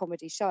is a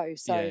comedy show.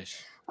 So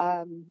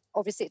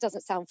obviously it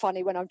doesn't sound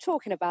funny when I'm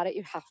talking about it.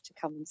 You have to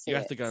come and see it. You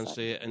have to go and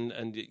see it,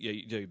 and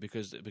you do,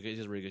 because it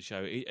is a really good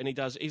show.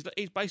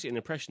 He's basically an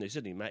impressionist,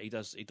 isn't he, Matt? He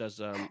does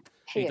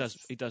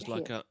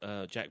like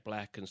Jack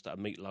Black and stuff,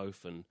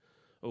 Meatloaf and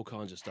all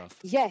kinds of stuff.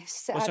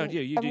 Yes. Well, so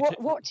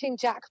watching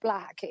Jack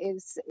Black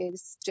is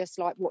just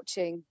like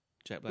watching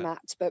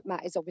Matt, but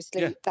Matt is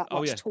obviously that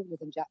much taller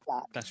than Jack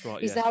Black. That's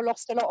right. He's now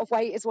lost a lot of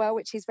weight as well,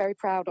 which he's very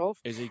proud of.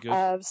 Is he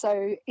good?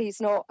 So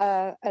he's not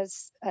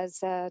as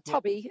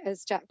tubby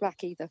as Jack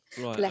Black either.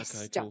 Right.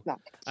 Bless Jack cool.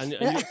 Black. And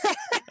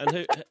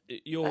who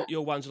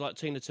your ones are like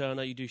Tina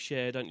Turner. You do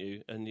Cher, don't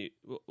you? And you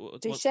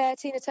do Cher,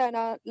 Tina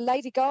Turner.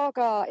 Lady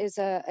Gaga is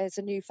a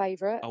new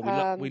favourite.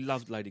 Oh, we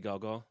loved Lady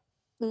Gaga.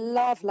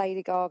 Love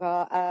Lady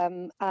Gaga.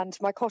 And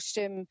my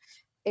costume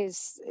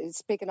is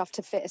big enough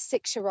to fit a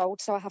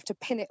 6-year-old, so I have to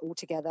pin it all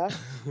together.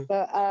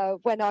 But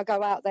when I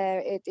go out there,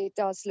 it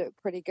does look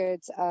pretty good.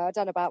 I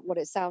don't know about what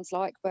it sounds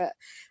like, but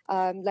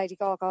Lady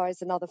Gaga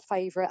is another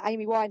favourite.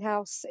 Amy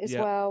Winehouse as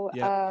well.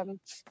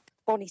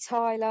 Bonnie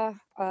Tyler.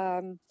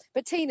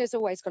 But Tina's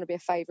always going to be a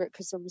favourite,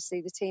 because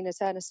obviously the Tina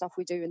Turner stuff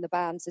we do in the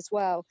bands as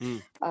well.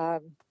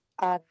 And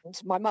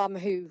my mum,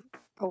 who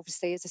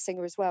obviously is a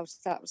singer as well, so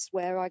that's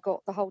where I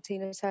got the whole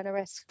Tina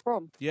Turner-esque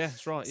from. Yeah,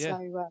 that's right, yeah.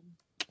 So,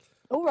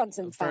 All runs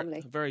in the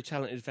family. Very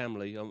talented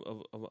family.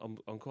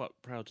 I'm quite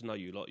proud to know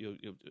you lot.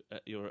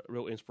 You're a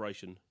real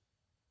inspiration.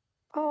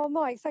 Oh,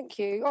 Mike, thank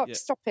you. Oh,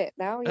 stop it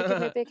now. You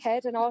give me a big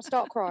head and I'll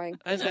start crying.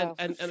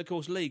 And of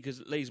course, Lee,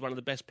 because Lee's one of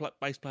the best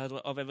bass players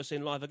I've ever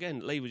seen live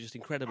again. Lee was just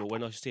incredible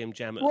when I see him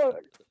jam.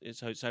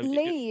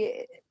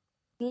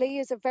 Lee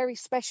is a very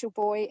special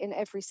boy in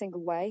every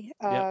single way.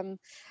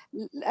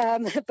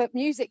 But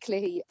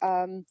musically,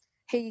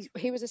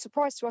 he was a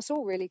surprise to us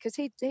all, really, because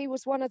he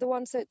was one of the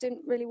ones that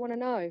didn't really want to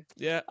know.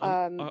 Yeah.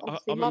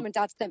 Obviously, Mum and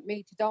Dad sent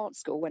me to dance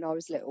school when I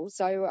was little,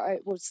 so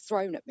it was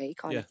thrown at me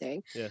kind of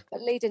thing. Yeah.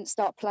 But Lee didn't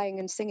start playing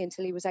and singing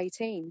until he was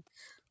 18.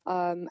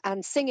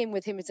 And singing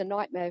with him is a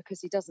nightmare because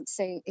he doesn't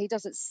sing. He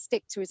doesn't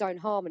stick to his own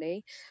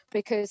harmony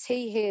because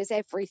he hears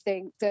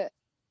everything that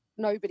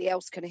nobody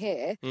else can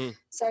hear.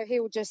 So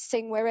he'll just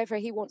sing wherever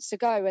he wants to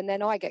go, and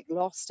then I get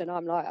lost and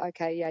I'm like,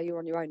 okay, yeah, you're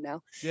on your own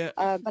now.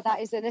 But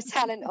that is a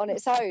talent on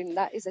its own.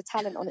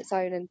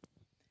 And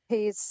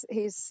he's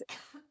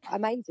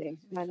amazing.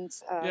 And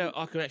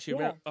I can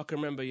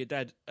remember your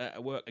dad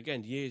at work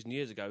again years and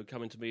years ago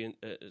coming to me and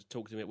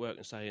talking to me at work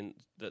and saying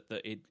that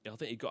I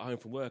think he got home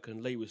from work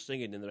and Lee was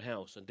singing in the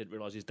house and didn't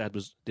realise his dad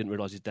was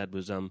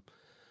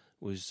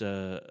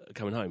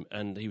coming home,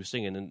 and he was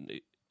singing,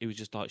 and he was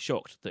just like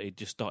shocked that he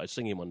just started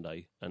singing one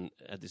day and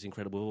had this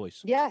incredible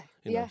voice. Yeah.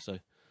 So.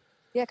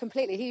 Yeah,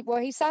 completely.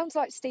 He sounds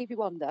like Stevie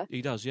Wonder.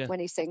 He does, yeah. When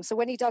he sings. So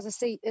when he does a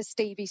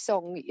Stevie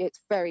song,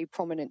 it's very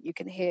prominent. You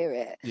can hear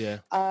it. Yeah.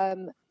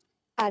 And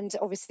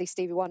obviously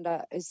Stevie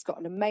Wonder has got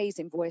an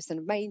amazing voice, an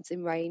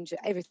amazing range.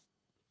 Everything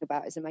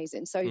about it is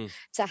amazing. So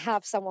to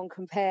have someone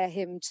compare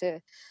him to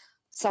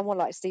someone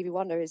like Stevie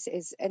Wonder is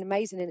an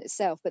amazing in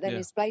itself. But then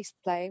his bass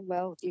playing,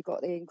 well, you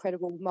got the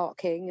incredible Mark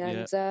King,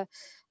 and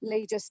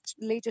Lee just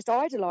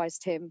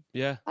idolised him.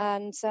 Yeah.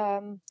 And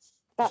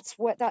that's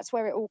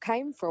where it all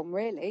came from,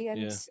 really.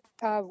 And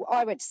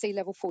I went to see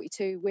Level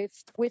 42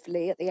 with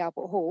Lee at the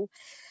Albert Hall,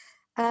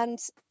 and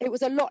it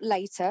was a lot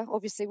later.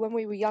 Obviously, when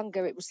we were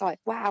younger, it was like,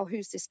 wow,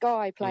 who's this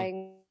guy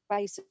playing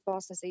bass as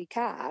fast as he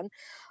can?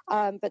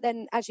 But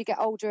then as you get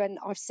older, and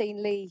I've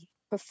seen Lee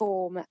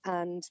perform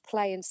and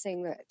play and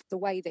sing the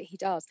way that he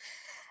does,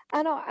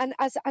 and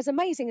as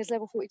amazing as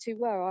Level 42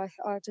 were,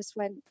 I just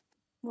went,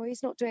 well,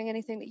 he's not doing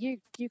anything that you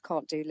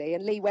can't do, Lee.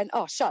 And Lee went,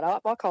 oh, shut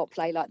up, I can't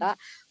play like that.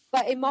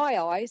 But in my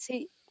eyes,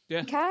 he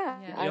can.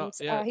 Yeah.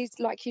 And he's,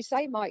 like you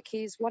say, Mike,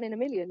 he's one in a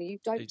million. You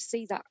don't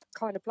see that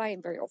kind of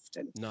playing very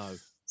often. No.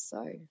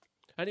 So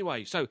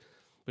anyway, so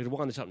we're going to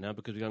wind this up now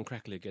because we're going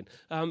crackly again.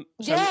 We'll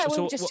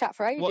just chat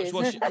for ages.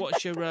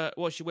 What's your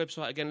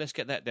website again? Let's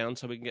get that down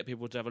so we can get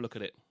people to have a look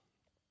at it.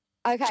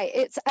 Okay,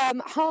 it's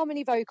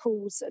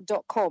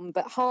harmonyvocals.com,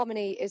 but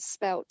Harmony is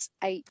spelt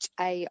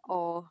HARMANY,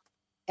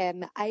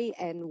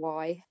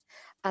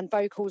 and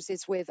vocals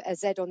is with a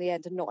Z on the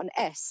end and not an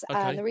S. Okay.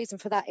 And the reason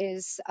for that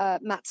is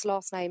Matt's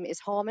last name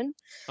is Harmon.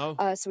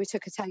 So we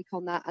took a take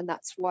on that, and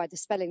that's why the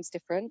spelling's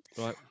different.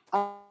 Right.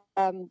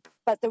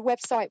 But the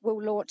website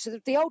will launch.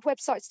 The old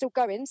website's still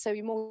going, so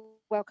you're more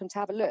welcome to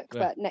have a look.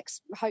 Yeah. But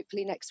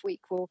hopefully next week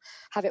we'll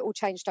have it all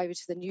changed over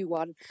to the new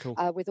one. Cool.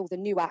 With all the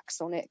new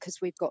acts on it,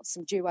 because we've got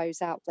some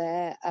duos out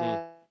there.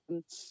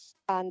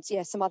 And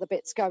some other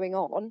bits going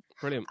on.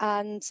 Brilliant.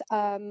 And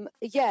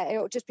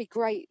it'll just be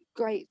great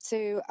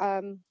to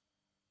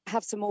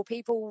have some more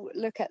people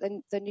look at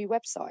the new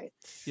website.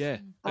 Yeah.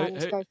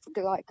 And go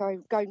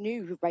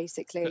new,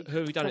 basically. Who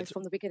have you done it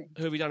from the beginning?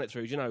 Who have you done it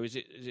through? Do you know? Is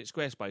it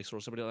Squarespace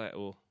or somebody like that,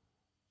 or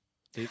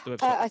the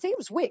website? I think it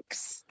was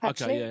Wix.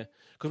 Actually. Okay, yeah.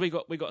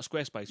 Because we got a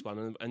Squarespace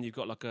one, and you've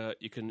got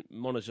you can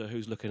monitor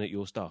who's looking at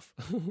your stuff.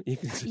 You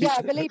can see. Yeah,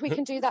 I believe we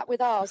can do that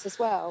with ours as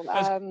well.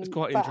 It's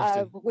quite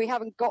interesting. We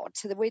haven't got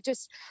to we're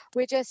just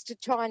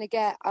trying to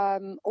get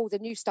all the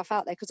new stuff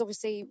out there, because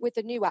obviously with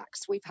the new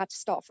acts we've had to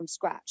start from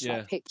scratch,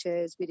 like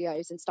pictures,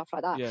 videos, and stuff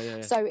like that.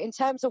 Yeah. So in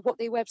terms of what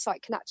the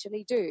website can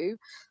actually do,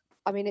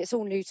 I mean, it's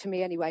all new to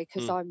me anyway,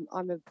 because I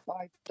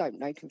don't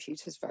know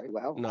computers very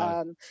well.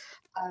 No.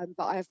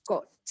 But I've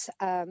got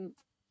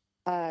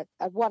a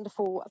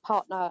wonderful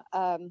partner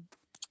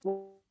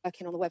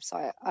working on the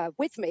website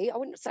with me. I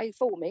wouldn't say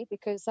for me,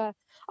 because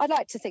I'd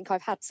like to think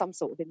I've had some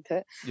sort of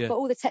input. Yeah. But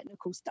all the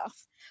technical stuff,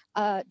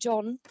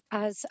 John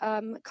has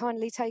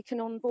kindly taken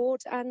on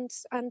board and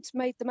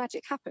made the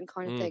magic happen,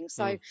 kind of thing.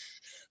 So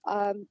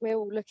we're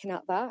all looking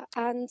at that,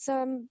 and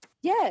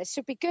it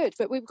should be good.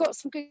 But we've got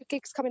some good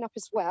gigs coming up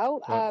as well.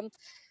 Right.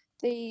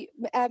 The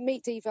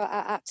Meet Diva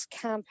at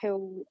Camp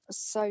Hill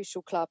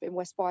Social Club in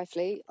West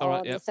Byfleet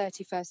on the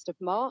 31st of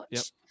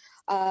March.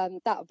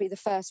 Yep. That'll be the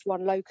first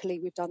one locally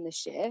we've done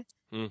this year.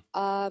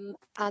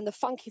 And the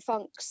Funky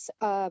Funks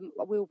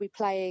will be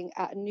playing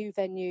at a new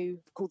venue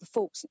called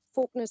the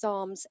Faulkner's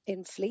Arms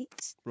in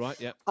Fleet.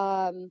 Right, yeah.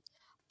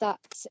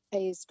 That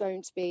is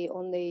going to be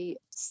on the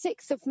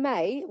 6th of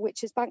May,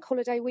 which is Bank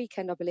Holiday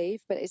weekend, I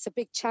believe, but it's a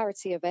big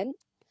charity event.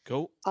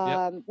 Cool.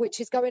 Which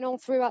is going on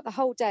throughout the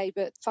whole day,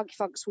 but Funky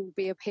Funks will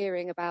be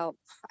appearing about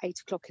 8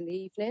 o'clock in the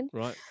evening.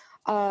 Right.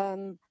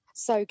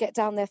 So get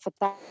down there for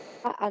that.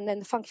 And then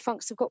the Funky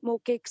Funks have got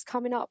more gigs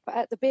coming up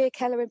at the Beer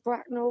Keller in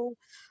Bracknell.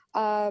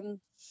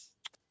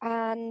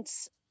 and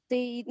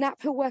the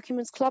Knaphill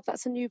Workingmen's Club.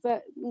 That's a new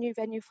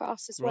venue for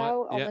us as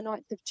well on the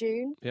 9th of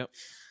June. Yep.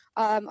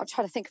 I'm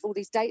trying to think of all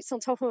these dates on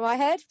top of my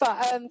head,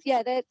 but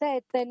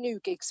they're new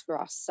gigs for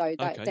us, so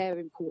they're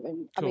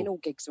important. Cool. I mean, all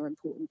gigs are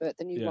important, but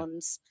the new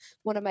ones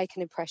want to make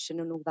an impression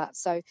and all that.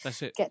 So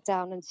that's it. Get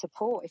down and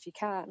support if you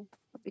can.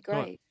 That'd be great.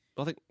 Right.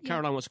 I think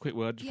Caroline wants a quick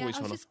word before we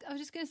sign off. I was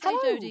just going to say,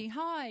 Jodie,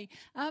 hi.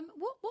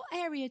 What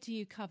area do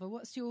you cover?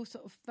 What's your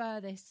sort of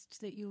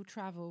furthest that you'll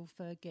travel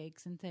for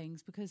gigs and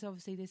things? Because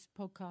obviously this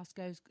podcast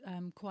goes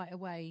quite a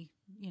way,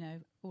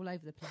 all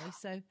over the place.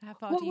 So how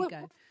far do you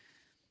go?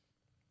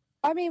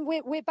 I mean,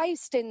 we're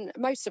based in,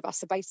 most of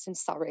us are based in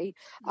Surrey.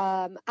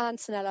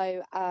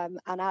 Antonello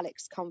and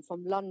Alex come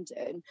from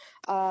London.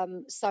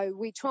 So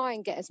we try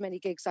and get as many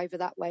gigs over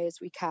that way as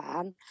we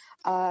can.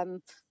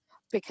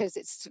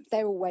 Because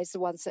they're always the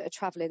ones that are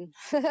travelling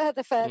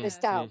the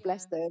furthest out,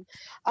 bless them.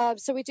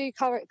 So we do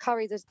cover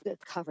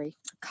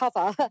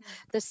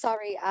the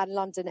Surrey and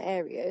London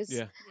areas.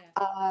 Yeah.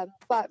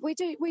 But we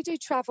do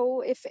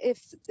travel if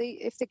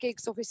the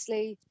gigs,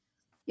 obviously,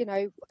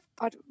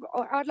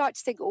 I'd like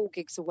to think all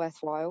gigs are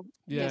worthwhile.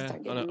 Yeah, yes,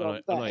 don't get me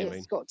wrong, but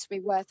it's got to be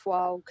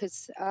worthwhile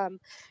because some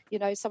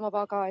of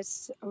our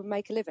guys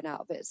make a living out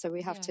of it, so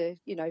we have to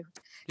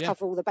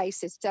cover all the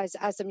bases.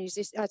 As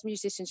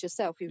musicians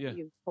yourself,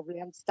 you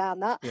probably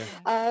understand that.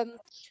 Yeah.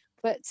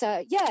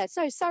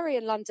 So Surrey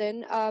and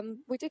London,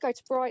 we do go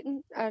to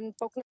Brighton and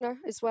Bognor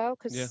as well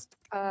because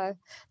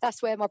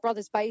that's where my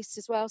brother's based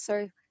as well.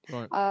 So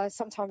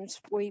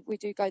sometimes we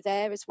do go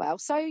there as well.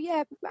 So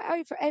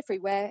over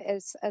everywhere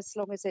as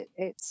long as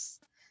it's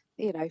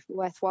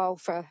worthwhile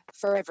for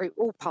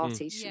all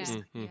parties.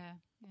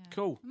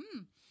 Cool.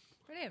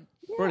 Brilliant.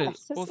 Yeah, brilliant.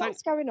 So well,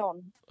 what's going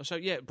on? So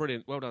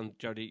brilliant. Well done,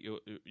 Jodie.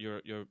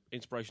 You're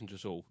inspiration to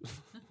us all.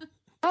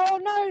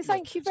 Oh, no,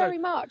 thank you very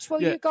much. Well,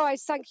 you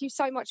guys, thank you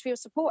so much for your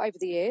support over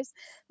the years.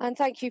 And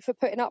thank you for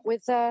putting up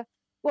with,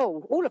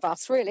 all of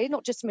us, really,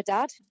 not just my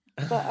dad,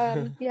 but,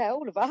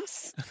 all of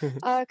us.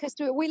 Because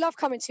we love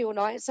coming to your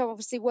night, so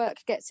obviously work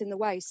gets in the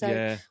way,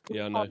 so we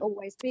can't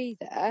always be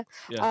there.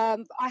 Yeah.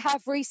 I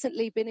have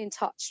recently been in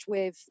touch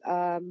with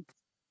the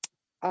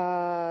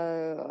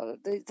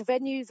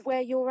venue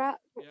where you're at.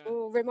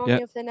 Remind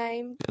me of the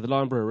name. Yeah, the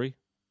Lion Brewery.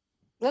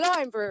 The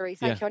Lion Brewery,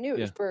 thank you. I knew it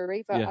was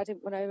brewery, but I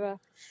didn't want to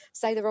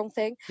say the wrong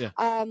thing.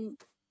 Yeah.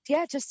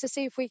 Just to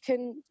see if we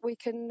can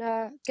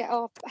get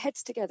our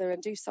heads together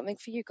and do something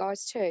for you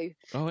guys too.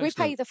 Oh, we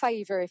pay the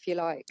favour if you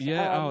like.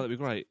 Yeah, that'd be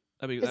great.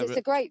 Because it's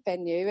a great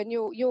venue, and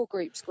your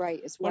group's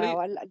great as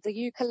well. The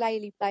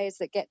ukulele players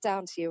that get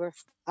down to you are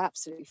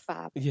absolutely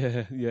fab.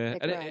 Yeah.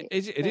 And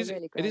it is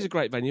a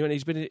great venue, and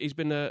he's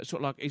been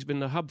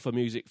a hub for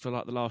music for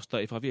like the last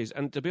 35 years.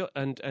 And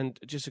and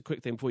just a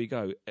quick thing before you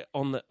go,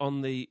 on the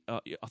I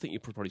think you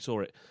probably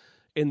saw it.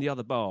 In the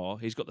other bar,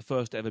 he's got the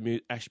first ever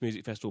Ash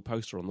Music Festival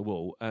poster on the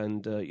wall,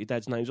 and your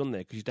dad's name's on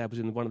there because your dad was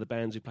in one of the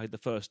bands who played the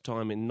first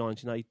time in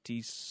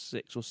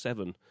 1986 or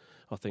 7,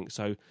 I think.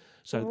 So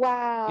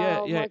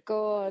wow, my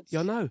God, yeah,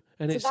 I know.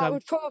 And so that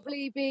would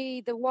probably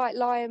be the White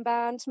Lion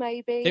band,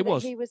 maybe. He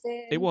was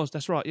in. It was.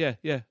 That's right. Yeah.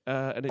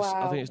 And it's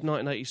I think it's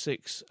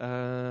 1986,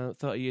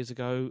 30 years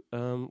ago,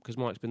 because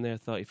Mike's been there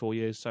 34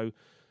 years. So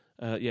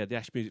the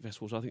Ash Music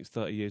Festival. So I think it's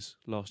 30 years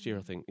last year.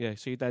 I think. Yeah.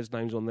 So your dad's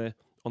name's on there.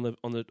 On the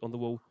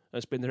wall, and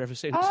it's been there ever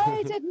since.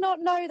 I did not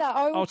know that.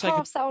 I will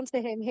pass that on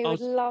to him. He would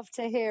love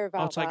to hear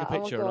about that. I'll take a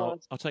picture I'll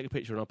take a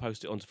picture and I'll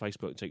post it onto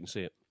Facebook so you can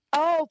see it.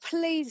 Oh,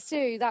 please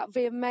do. That'd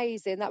be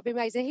amazing.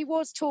 He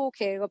was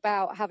talking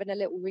about having a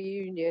little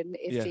reunion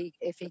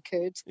if he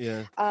could.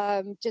 Yeah.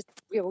 Just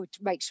to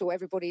make sure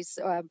everybody's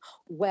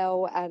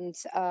well and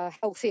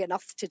healthy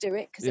enough to do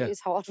it because it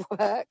is hard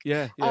work.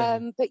 Yeah.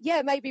 But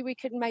maybe we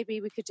could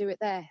do it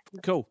there.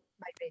 Cool.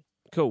 Maybe.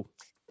 Cool.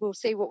 We'll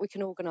see what we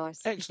can organise.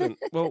 Excellent.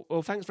 Well,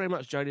 thanks very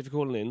much, Jodie, for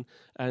calling in.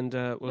 And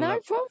no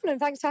problem.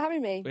 Thanks for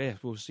having me. Yeah,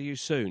 we'll see you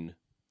soon.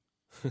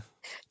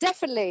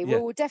 Definitely. Yeah.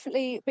 We'll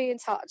definitely be in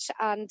touch,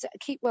 and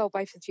keep well,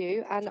 both of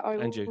you. And I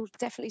will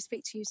definitely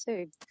speak to you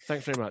soon.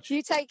 Thanks very much.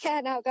 You take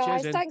care now,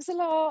 guys. Cheers, thanks a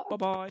lot.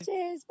 Bye-bye.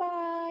 Cheers.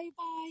 Bye.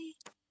 Bye.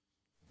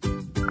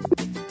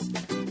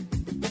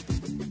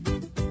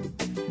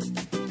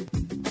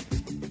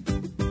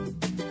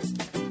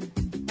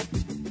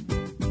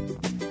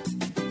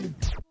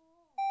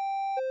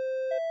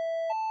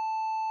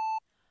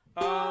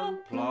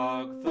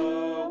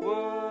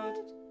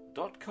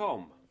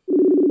 Unplugthewood.com.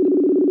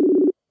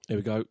 Here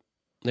we go.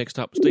 Next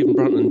up, Stephen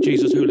Brunton,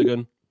 Jesus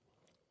Hooligan.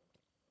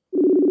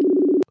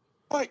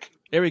 Mike.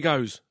 Here he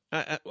goes.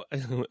 I'm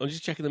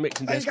just checking the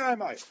mixing desk. How you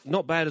going, mate?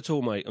 Not bad at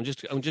all, mate. I'm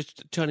just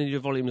turning your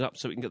volumes up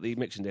so we can get the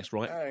mixing desk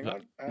right. Hang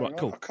on.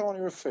 Cool. I can't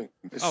hear a thing.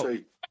 Let's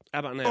see. How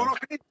about now? Oh, I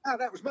can hear now.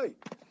 That was me.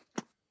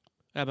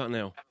 How about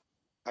now?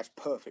 That's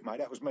perfect, mate.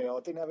 That was me. I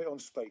didn't have it on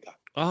speaker.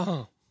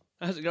 Oh,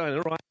 how's it going?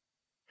 All right.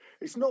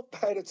 It's not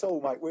bad at all,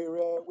 mate.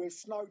 We're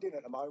snowed in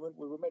at the moment.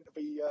 We were meant to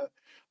be. I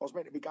was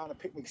meant to be going to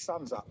pick my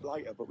sons up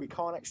later, but we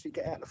can't actually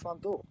get out the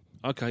front door.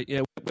 Okay,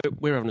 yeah.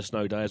 we're having a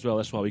snow day as well.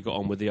 That's why we got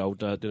on with the old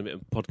doing a bit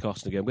of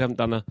podcasting again. We haven't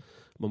done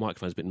my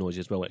microphone's a bit noisy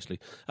as well, actually.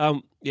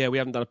 We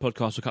haven't done a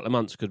podcast for a couple of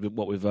months because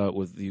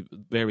with the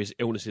various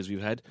illnesses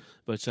we've had.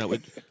 But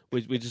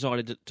we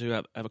decided to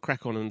have a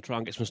crack on and try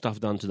and get some stuff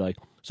done today.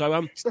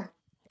 So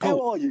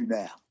how are you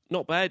now?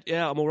 Not bad.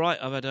 Yeah, I'm all right.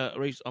 I've had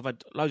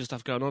loads of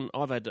stuff going on.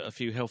 I've had a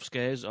few health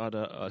scares.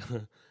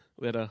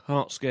 We had a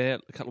heart scare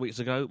a couple of weeks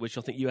ago, which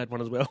I think you had one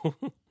as well.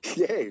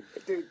 Yeah,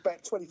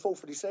 back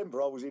 24th of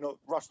December, I was in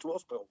rushed to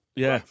hospital.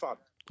 Yeah, Great fun.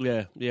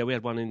 Yeah, we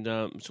had one in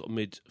sort of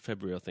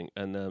mid-February, I think,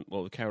 and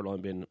with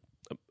Caroline being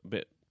a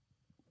bit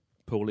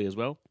poorly as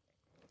well.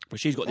 But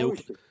she's got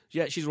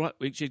she's right.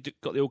 She's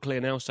got the all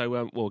clear now,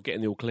 so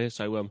getting the all clear.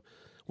 So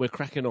we're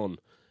cracking on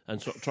and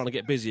sort of trying to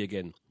get busy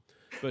again.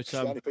 But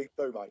the only thing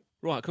to do, mate.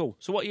 Right, cool.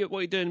 So what are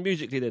you doing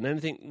musically then?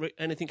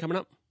 Anything coming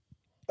up?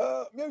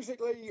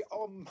 Musically,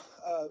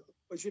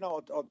 as you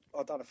know,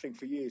 I've done a thing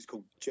for years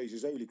called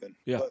Jesus Hooligan.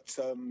 Yeah. But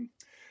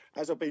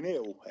as I've been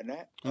ill and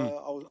that,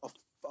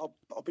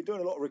 I've been doing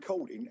a lot of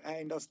recording,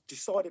 and I've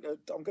decided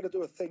I'm going to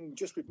do a thing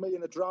just with me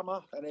and a drummer,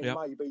 and then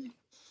maybe,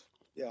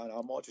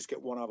 I might just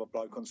get one other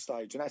bloke on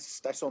stage, and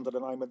that's under the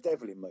name of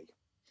Devil in Me.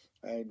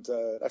 And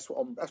that's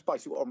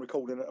basically what I'm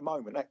recording at the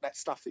moment. That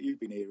stuff that you've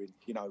been hearing,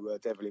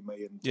 Devil in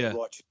Me and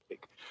Righteous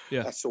Stick.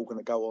 Yeah. That's all going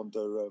to go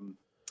under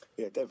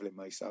Devil in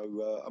Me.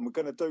 So I'm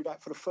going to do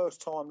that for the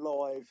first time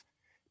live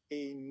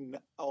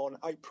on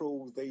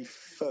April the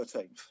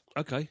 13th.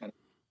 Okay. And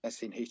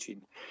that's in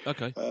Hitchin.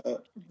 Okay.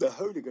 The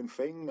Hooligan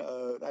thing,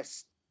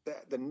 that's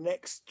the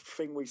next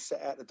thing we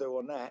set out to do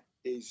on that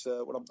is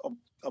when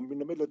I'm in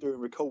the middle of doing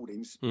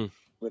recordings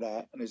with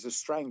that, and there's a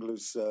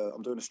Stranglers.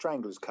 I'm doing a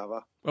Stranglers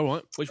cover. All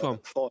right. Which one?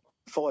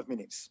 5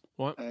 minutes.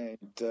 Right. And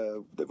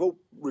they've all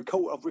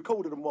I've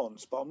recorded them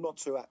once, but I'm not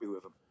too happy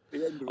with them.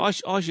 I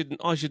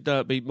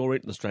should be more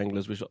into the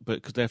Stranglers,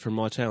 because they're from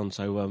my town.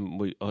 So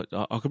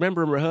I can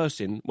remember them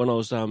rehearsing when I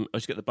used to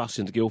get the bus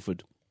into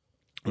Guildford,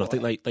 and I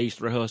think they used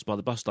to rehearse by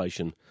the bus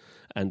station,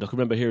 and I can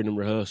remember hearing them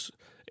rehearse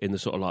in the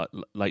sort of like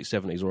late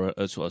 70s or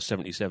sort of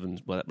 77,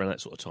 around that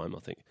sort of time, I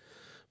think.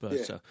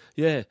 But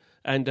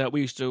and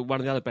we used to, one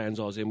of the other bands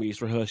I was in, we used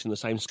to rehearse in the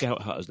same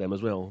scout hut as them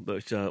as well,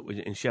 but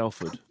in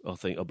Shelford, I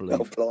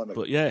believe.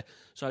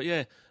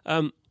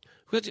 Oh,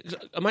 but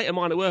a mate of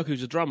mine at work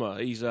who's a drummer,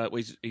 he's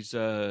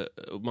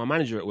my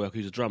manager at work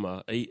who's a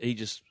drummer, he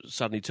just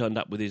suddenly turned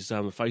up with his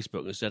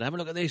Facebook and said, have a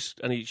look at this,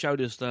 and he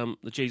showed us the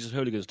Jesus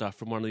Hooligan stuff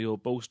from one of your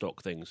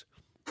Ballstock things.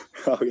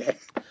 Oh yeah.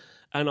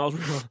 And I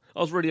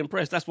was really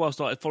impressed. That's why I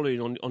started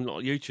following on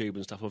YouTube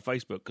and stuff on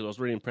Facebook, because I was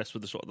really impressed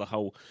with the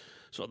whole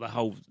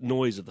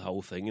noise of the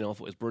whole thing. I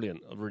thought it was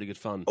brilliant, really good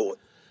fun. Oh,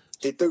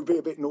 it do be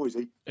a bit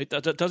noisy.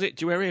 Does it?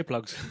 Do you wear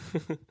earplugs?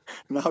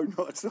 No,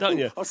 not at all. Don't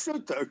you? I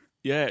should do.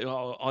 Yeah,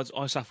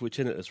 I suffer with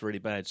tinnitus really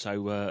bad,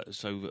 so I'd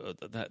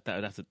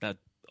have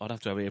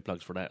to have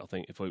earplugs for that. I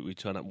think if we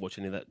turn up and watch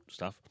any of that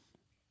stuff.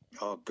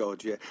 Oh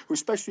God, yeah. Well,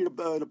 especially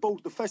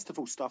the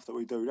festival stuff that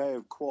we do.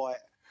 They're quite.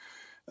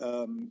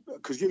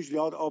 Because usually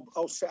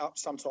I'll set up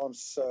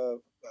sometimes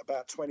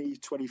about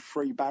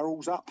 23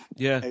 barrels up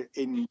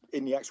in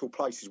the actual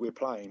places we're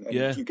playing,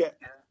 and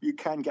you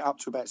can get up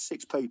to about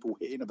 6 people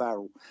hitting a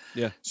barrel.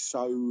 Yeah.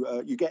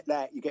 So you get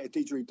that, you get a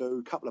didgeridoo,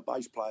 a couple of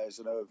bass players,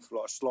 and a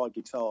slide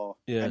guitar,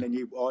 and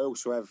then I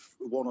also have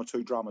 1 or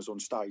 2 drummers on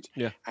stage.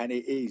 Yeah. And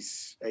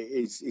it's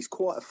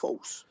quite a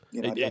force.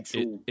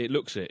 It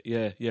looks it.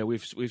 Yeah.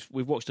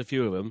 We've watched a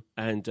few of them,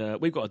 and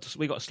we've got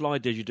a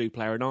slide didgeridoo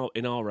player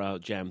in our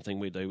jam thing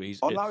we do.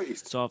 I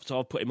noticed. So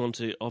I'll put him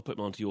onto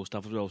your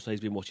stuff as well. So he's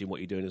been watching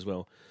what you're doing as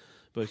well.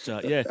 But so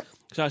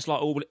it's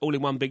like all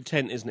in one big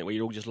tent, isn't it? Where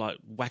you're all just like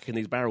whacking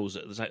these barrels,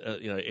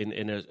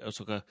 in a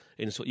sort of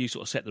you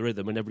sort of set the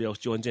rhythm, and everybody else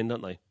joins in,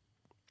 don't they?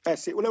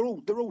 That's it.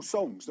 Well, they're all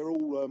songs. They're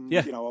all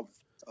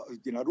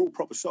they're all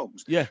proper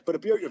songs. Yeah. But the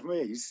beauty of me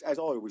is, as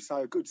I always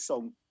say, a good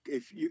song.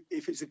 If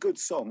it's a good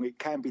song, it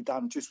can be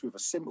done just with a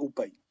simple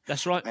beat.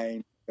 That's right.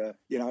 And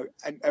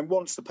and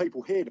once the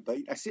people hear the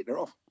beat, that's it. They're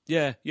off.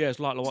 Yeah. It's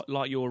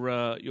like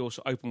your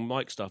sort of open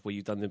mic stuff where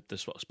you've done the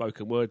sort of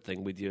spoken word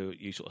thing with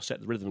you sort of set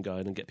the rhythm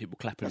going and get people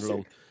clapping that's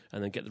along,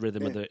 and then get the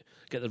rhythm of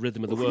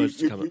the words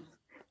to come up.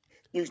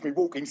 Use my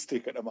walking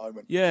stick at the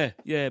moment. Yeah,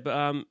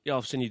 but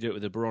I've seen you do it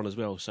with the baron as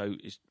well. So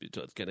it's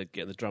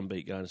getting the drum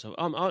beat going. So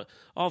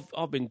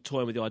I've been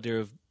toying with the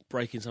idea of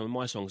breaking some of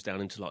my songs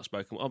down into like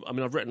spoken. I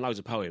mean, I've written loads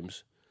of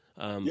poems,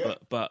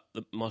 but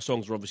my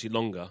songs are obviously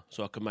longer,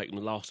 so I can make them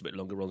last a bit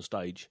longer on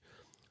stage.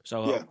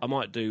 So I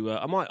might do.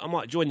 I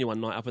might join you one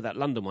night up at that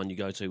London one you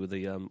go to with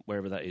the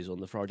wherever that is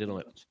on the Friday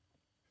night.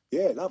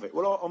 Yeah, love it.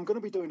 Well, I'm going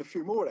to be doing a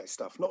few more of that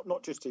stuff,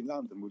 not just in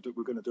London.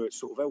 We're going to do it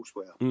sort of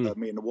elsewhere,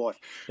 me and the wife.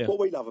 Yeah. What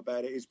we love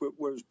about it is,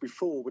 whereas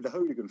before with the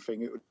hooligan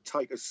thing, it would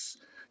take us,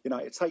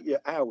 it'd take you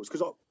hours,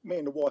 because me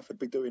and the wife would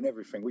be doing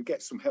everything. We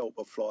get some help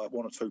of like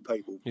 1 or 2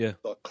 people,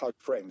 like close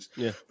friends.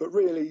 Yeah. But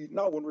really,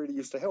 no one really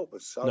used to help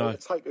us. So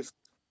it'd take us,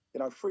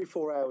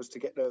 3-4 hours to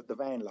get the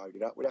van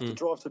loaded up. We'd have to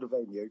drive to the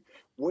venue.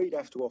 We'd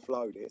have to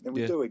offload it. Then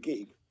we'd do a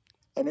gig.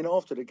 And then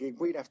after the gig,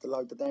 we'd have to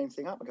load the damn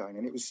thing up again,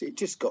 and it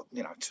just got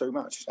too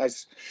much. And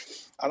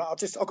I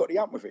got the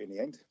hump with it in the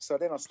end. So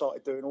then I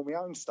started doing all my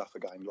own stuff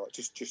again, like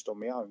just on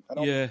my own. And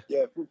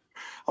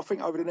I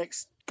think over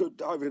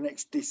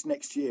this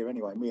next year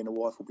anyway, me and the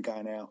wife will be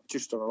going out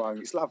just on our own.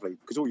 It's lovely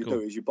because all you do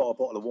is you buy a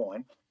bottle of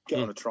wine, get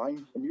on a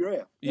train, and you're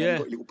here. Yeah, you've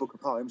got your little book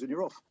of poems, and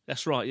you're off.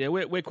 That's right. Yeah,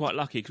 we're quite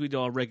lucky because we do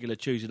our regular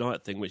Tuesday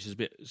night thing, which is a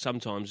bit.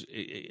 Sometimes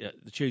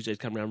the Tuesdays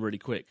come around really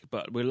quick,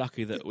 but we're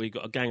lucky that we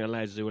got a gang of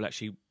lads who will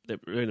actually they're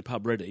in the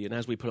pub ready, and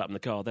as we pull up in the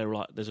car, they're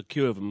like, there's a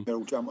queue of them. They'll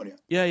all jump on you.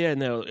 Yeah,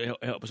 and they'll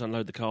help us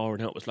unload the car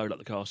and help us load up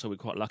the car. So we're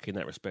quite lucky in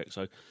that respect.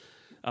 So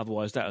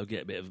otherwise, that'll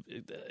get a bit of.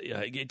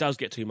 It does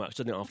get too much,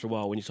 doesn't it? After a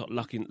while, when you start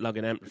lugging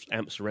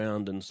amps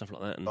around and stuff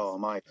like that. And... Oh,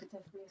 mate,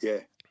 yeah.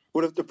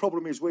 Well, the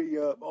problem is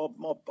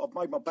I've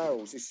made my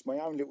barrels. It's my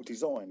own little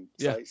design.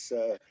 So it's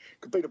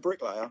could be the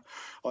bricklayer.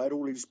 I had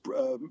all these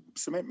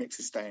cement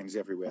mixer stands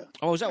everywhere.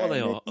 Oh, is that what they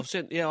are? I've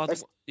seen.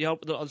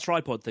 The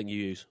tripod thing you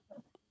use.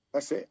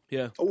 That's it.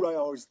 Yeah. All they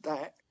are is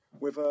that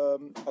with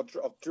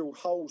I've drilled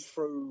holes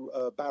through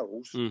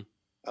barrels.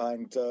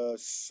 And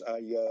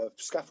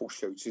scaffold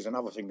chutes is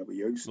another thing that we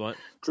use. Right.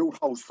 Drilled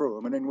holes through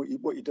them, and then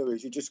what you do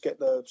is you just get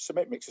the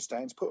cement mixer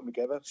stands, put them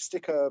together,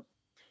 stick a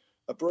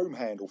broom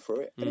handle through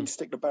it, and then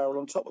stick the barrel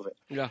on top of it.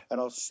 Yeah. And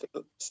I'll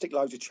stick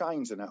loads of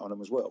chains and that on them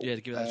as well. Yeah,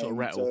 to give it that sort of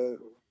rattle.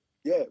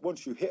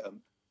 Once you hit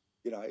them,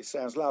 it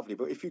sounds lovely.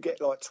 But if you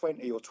get like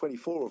 20 or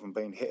 24 of them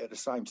being hit at the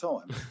same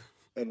time,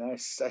 then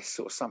that's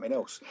sort of something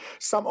else.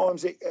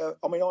 Sometimes I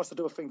used to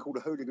do a thing called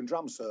a hooligan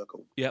drum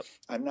circle. Yep.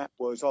 And that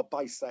was, I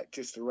based that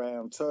just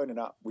around turning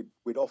up.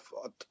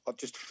 I'd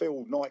just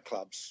fill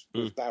nightclubs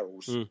with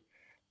barrels.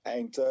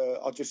 And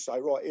I'd just say,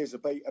 right, here's a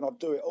beat, and I'd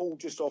do it all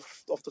just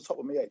off the top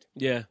of my head.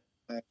 Yeah.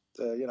 And,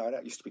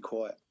 that used to be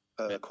quite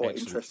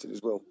interesting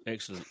as well.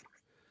 Excellent.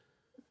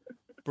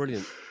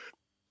 Brilliant.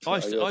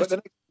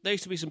 There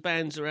used to be some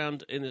bands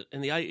around in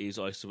the 80s.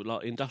 I used to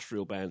like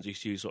industrial bands.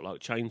 Used to use sort of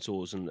like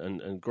chainsaws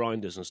and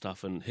grinders and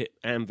stuff, and hit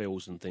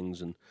anvils and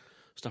things and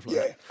stuff like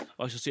that.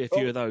 I used to see a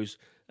few of those.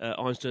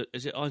 Einstein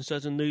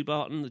and New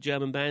Barton, the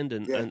German band,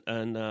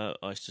 and I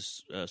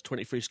used to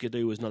 23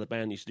 Skidoo was another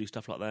band. Used to do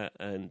stuff like that,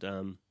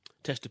 and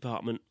Test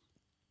Department.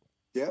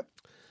 Yeah.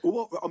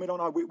 Well, I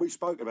know we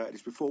spoke about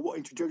this before. What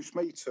introduced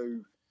me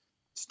to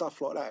stuff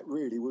like that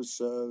really was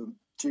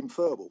Jim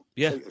Thurble.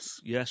 Yeah,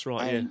 that's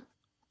right.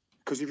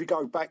 Because if you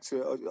go back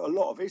to a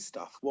lot of his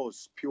stuff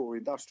was pure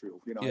industrial,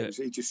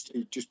 he'd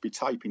just be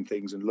taping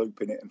things and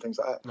looping it and things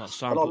like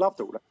that. And I loved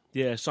all that.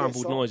 Yeah,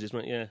 sampled noises,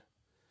 mate. Yeah.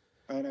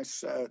 And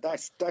that's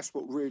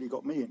what really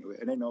got me into it.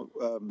 And then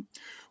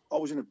I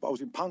was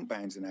in punk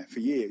bands and that for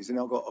years, and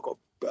I got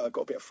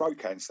a bit of throat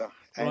cancer,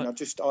 and I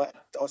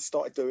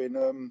started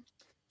doing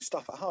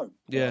stuff at home.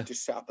 Yeah. I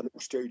just set up a little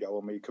studio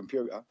on my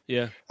computer.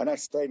 Yeah. And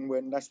that's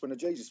when the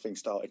Jesus thing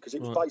started, because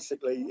it was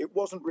basically, it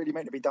wasn't really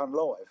meant to be done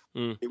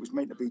live. It was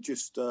meant to be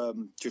just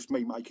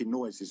me making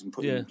noises and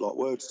putting like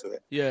words to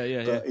it. Yeah.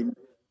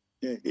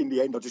 In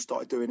the end, I just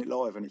started doing it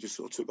live, and it just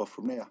sort of took off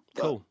from there.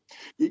 But cool.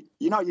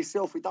 You know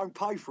yourself, we don't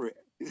pay for it.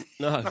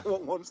 No. No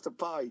one wants to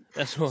pay.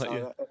 That's right.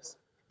 So it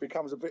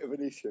becomes a bit of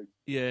an issue.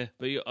 Yeah,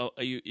 but you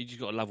just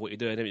got to love what you're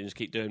doing. You just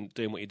keep doing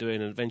what you're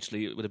doing, and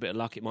eventually, with a bit of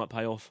luck, it might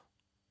pay off.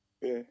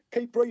 Yeah,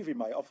 keep breathing,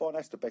 mate. I find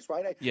that's the best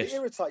way. Yes. It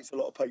irritates a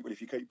lot of people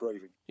if you keep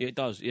breathing. Yeah, it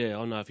does. Yeah,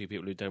 I know a few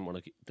people who don't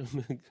want to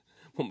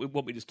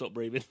want me to stop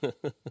breathing.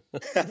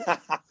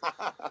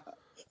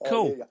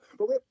 Cool. Yeah.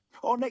 But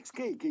our next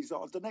gig is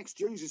the next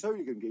Jesus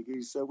Hooligan gig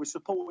is we're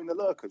supporting the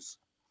Lurkers.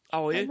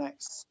 Oh, are you? And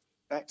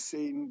that's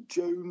in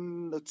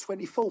June the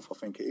 24th, I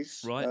think it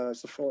is. Right.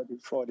 It's a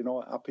Friday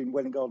night up in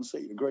Welling Garden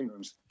City, the Green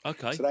Rooms.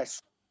 Okay. So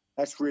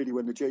that's really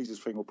when the Jesus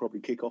thing will probably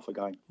kick off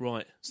again.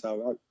 Right.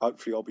 So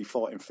hopefully I'll be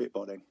fighting fit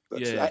by then.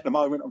 But yeah. At the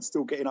moment, I'm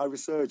still getting over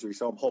surgery,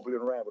 so I'm hobbling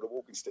around with a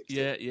walking stick.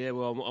 Yeah.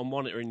 Well, I'm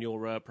monitoring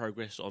your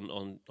progress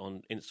on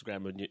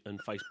Instagram and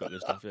Facebook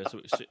and stuff. Yeah, so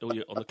it's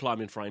on the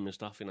climbing frame and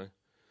stuff,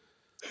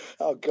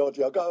 Oh, God,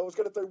 yeah. I was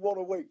going to do one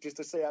a week just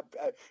to see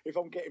if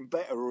I'm getting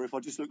better or if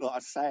I just look like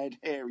a sad,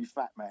 hairy,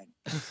 fat man.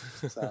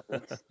 So.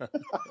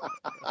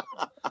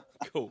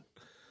 Cool.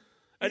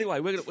 Anyway,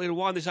 we're going to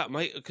wind this up,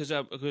 mate, because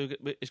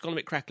it's gone a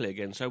bit crackly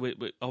again. So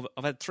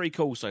I've had 3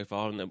 calls so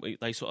far, and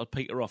they sort of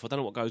peter off. I don't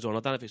know what goes on. I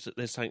don't know if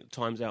there's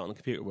times out on the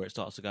computer where it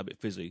starts to go a bit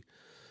fizzy.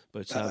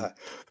 But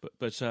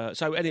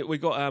so anyway, we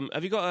got.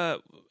 Have you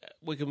got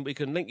we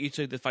can link you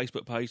to the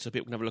Facebook page so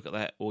people can have a look at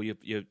that, or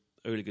your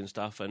hooligan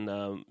stuff, and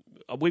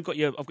I've got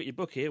your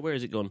book here. Where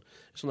has it gone?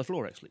 It's on the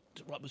floor, actually,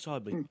 it's right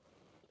beside me.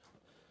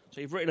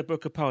 So you've written a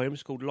book of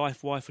poems called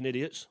Life, Wife and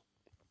Idiots.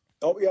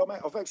 Oh yeah, mate.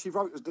 I've actually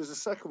there's a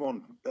second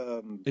one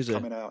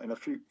coming out in a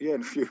few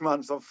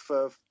months.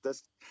 The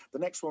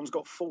next one's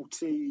got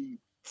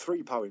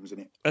 43 poems in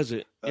it. Has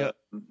it? Yeah.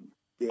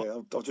 Yeah,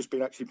 I've just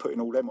been actually putting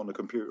all them on the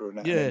computer and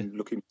that, and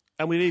looking.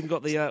 And we've even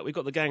got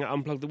the gang at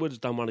Unplugthewood has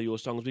done one of your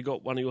songs. We've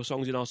got one of your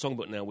songs in our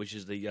songbook now, which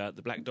is the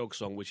Black Dog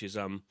song, which is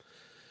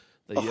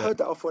I heard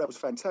that. I thought that was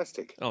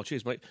fantastic. Oh,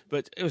 cheers, mate!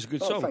 But it was a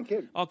good song. Thank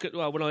you.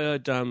 When I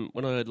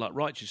heard like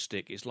Righteous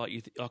Stick, it's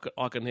like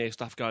I can hear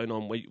stuff going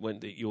on when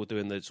you're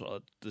doing the sort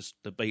of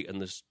the beat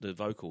and the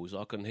vocals.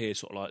 I can hear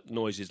sort of like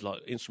noises,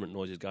 like instrument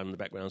noises going in the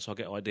background. So I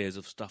get ideas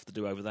of stuff to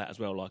do over that as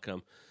well, like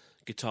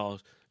guitar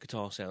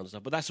sounds and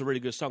stuff. But that's a really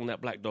good song. That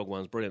Black Dog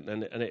one's brilliant,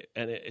 and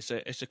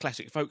it's a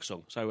classic folk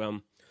song.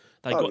 So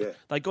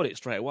they got it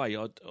straight away.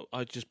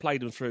 I just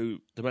played them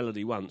through the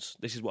melody once.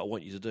 This is what I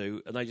want you to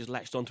do, and they just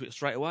latched onto it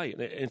straight away.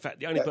 And in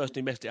fact, the only person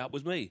who messed it up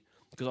was me,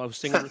 because I was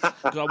singing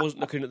because I wasn't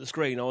looking at the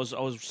screen. I was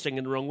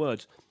singing the wrong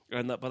words,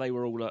 but they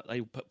were all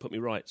they put me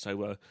right.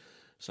 So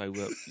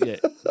yeah,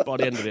 by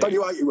the end of it, don't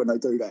you hate you when they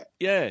do that?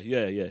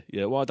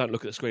 Yeah. Well, I don't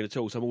look at the screen at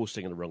all, so I'm always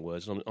singing the wrong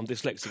words. I'm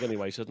dyslexic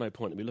anyway, so there's no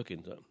point in me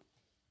looking. So.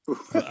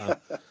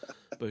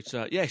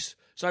 But yes,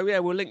 so yeah,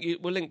 we'll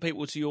link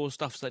people to your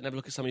stuff so they can have a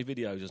look at some of your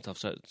videos and stuff.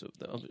 So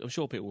I'm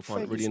sure people will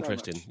find it really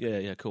interesting. Much.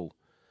 Yeah, cool.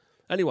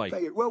 Anyway,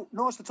 thank you. Well,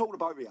 nice to talk to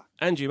both of you.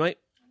 And you, mate.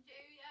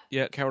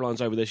 Yeah,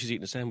 Caroline's over there. She's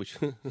eating a sandwich.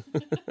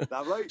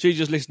 Lovely. She's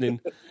just listening,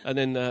 and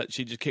then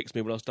she just kicks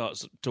me when I start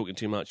talking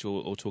too much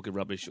or talking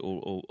rubbish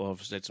or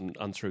I've said some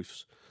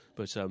untruths.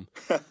 But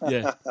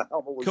yeah, I'm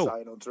always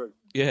saying untruth.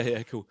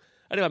 Yeah, cool.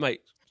 Anyway,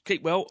 mate.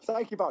 Keep well.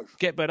 Thank you both.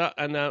 Get better,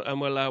 and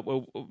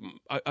we'll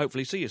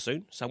hopefully see you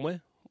soon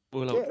somewhere.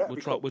 We'll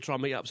try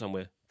and meet up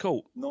somewhere.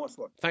 Cool. Nice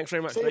one. Thanks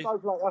very much. See you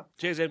both later.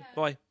 Cheers, then.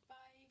 Bye.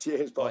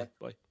 Cheers. Bye.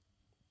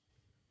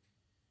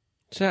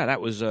 So that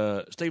was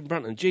Stephen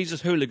Brunton,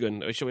 Jesus Hooligan,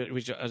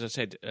 which as I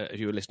said, if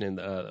you were listening,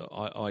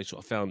 I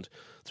sort of found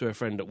through a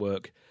friend at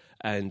work,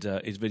 and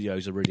his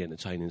videos are really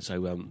entertaining.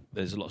 So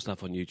there's a lot of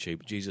stuff on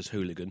YouTube. Jesus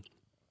Hooligan,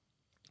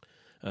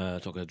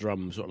 talking a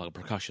drum, sort of like a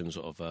percussion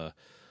sort of.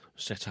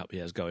 Setup he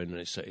has going, and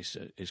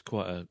it's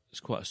quite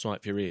a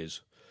sight for your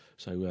ears.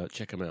 So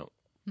check them out.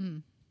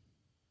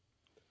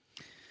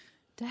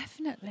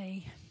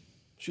 Definitely.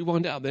 Should we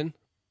wind it up then?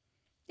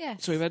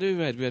 Yes. So we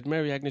had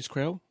Mary Agnes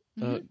Crell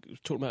talking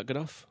about Good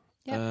Enough.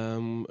 Yep.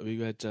 We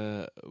had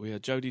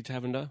Jodie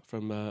Tavender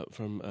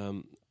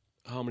from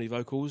Harmony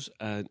Vocals,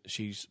 and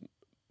she's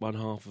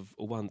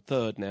one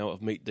third now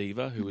of Meet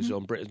Diva, who was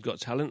on Britain's Got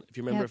Talent. If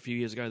you remember a few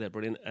years ago, they're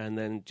brilliant. And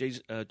then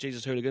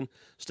Jesus Hooligan,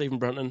 Stephen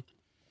Brunton.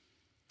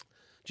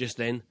 Just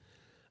then,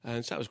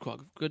 and so that was quite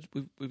good.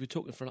 We've been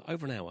talking for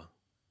over an hour.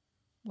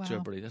 Wow, to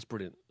everybody. That's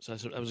brilliant. So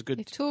that was a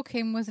good. If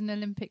talking was an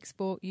Olympic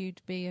sport,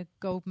 you'd be a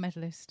gold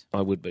medalist.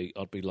 I would be.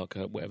 I'd be like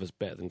whatever's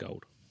better than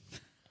gold.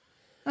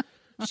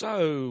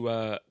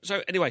 So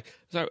anyway,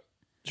 should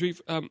we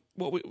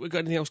got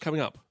anything else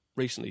coming up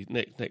recently?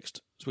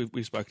 Next, so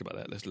we've spoken about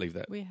that. Let's leave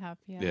that. We have,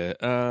 yeah.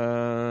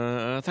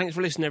 Yeah. Thanks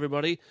for listening,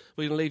 everybody.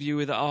 We're going to leave you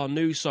with our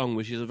new song,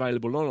 which is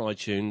available on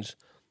iTunes.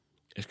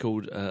 It's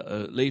called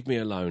Leave Me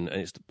Alone,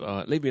 and it's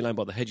Leave Me Alone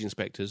by the Hedge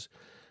Inspectors,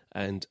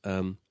 and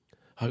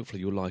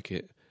hopefully you'll like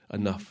it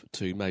enough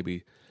to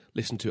maybe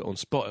listen to it on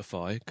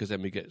Spotify, because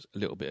then we get a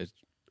little bit of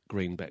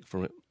greenback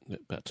from it,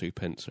 about 2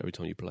 pence every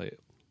time you play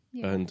it,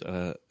 and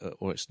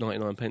or it's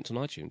 99 pence on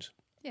iTunes,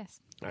 yes,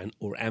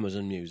 or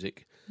Amazon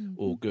Music,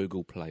 or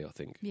Google Play, I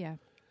think. Yeah.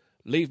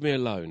 Leave Me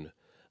Alone,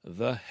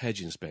 the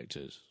Hedge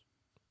Inspectors.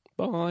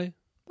 Bye.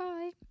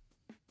 Bye.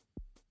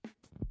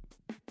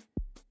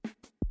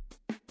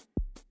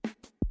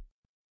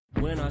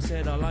 When I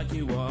said I like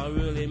you, what I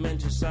really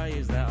meant to say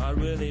is that I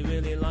really,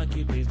 really like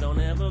you. Please don't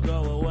ever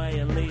go away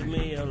and leave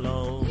me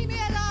alone. Leave me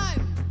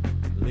alone.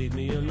 Leave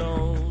me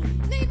alone.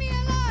 Leave me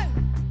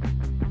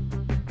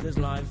alone. 'Cause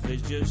life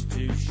is just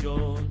too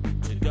short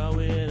to go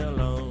it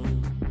alone.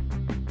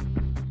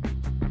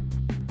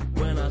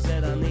 When I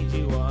said I need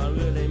you, what I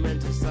really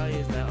meant to say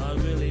is that I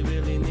really,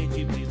 really need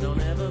you. Please don't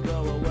ever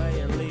go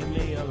away and leave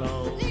me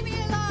alone. Leave me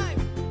alone.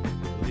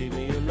 Leave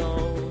me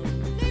alone.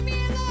 Leave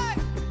me alone.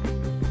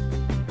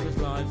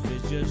 Life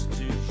is just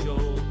too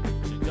short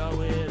to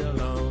go it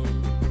alone.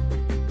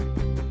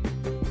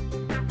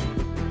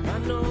 I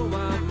know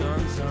I've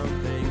done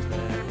some things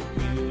that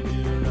you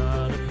do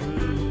not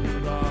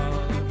approve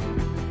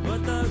of,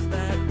 but does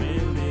that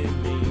really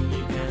mean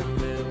you can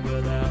live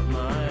without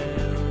my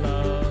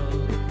love?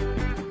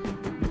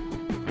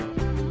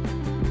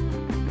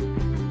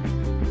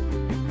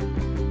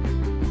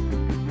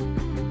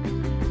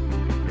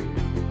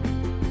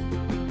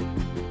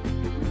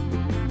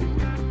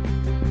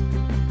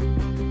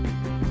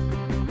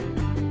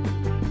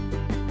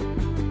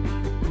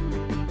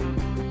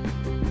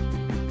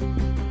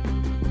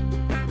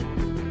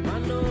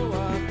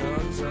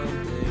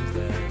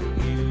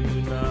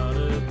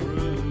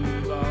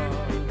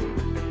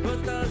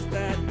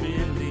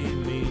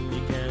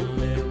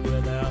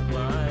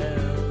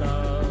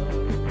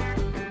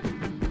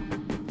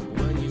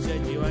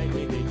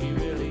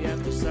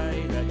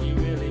 Say that you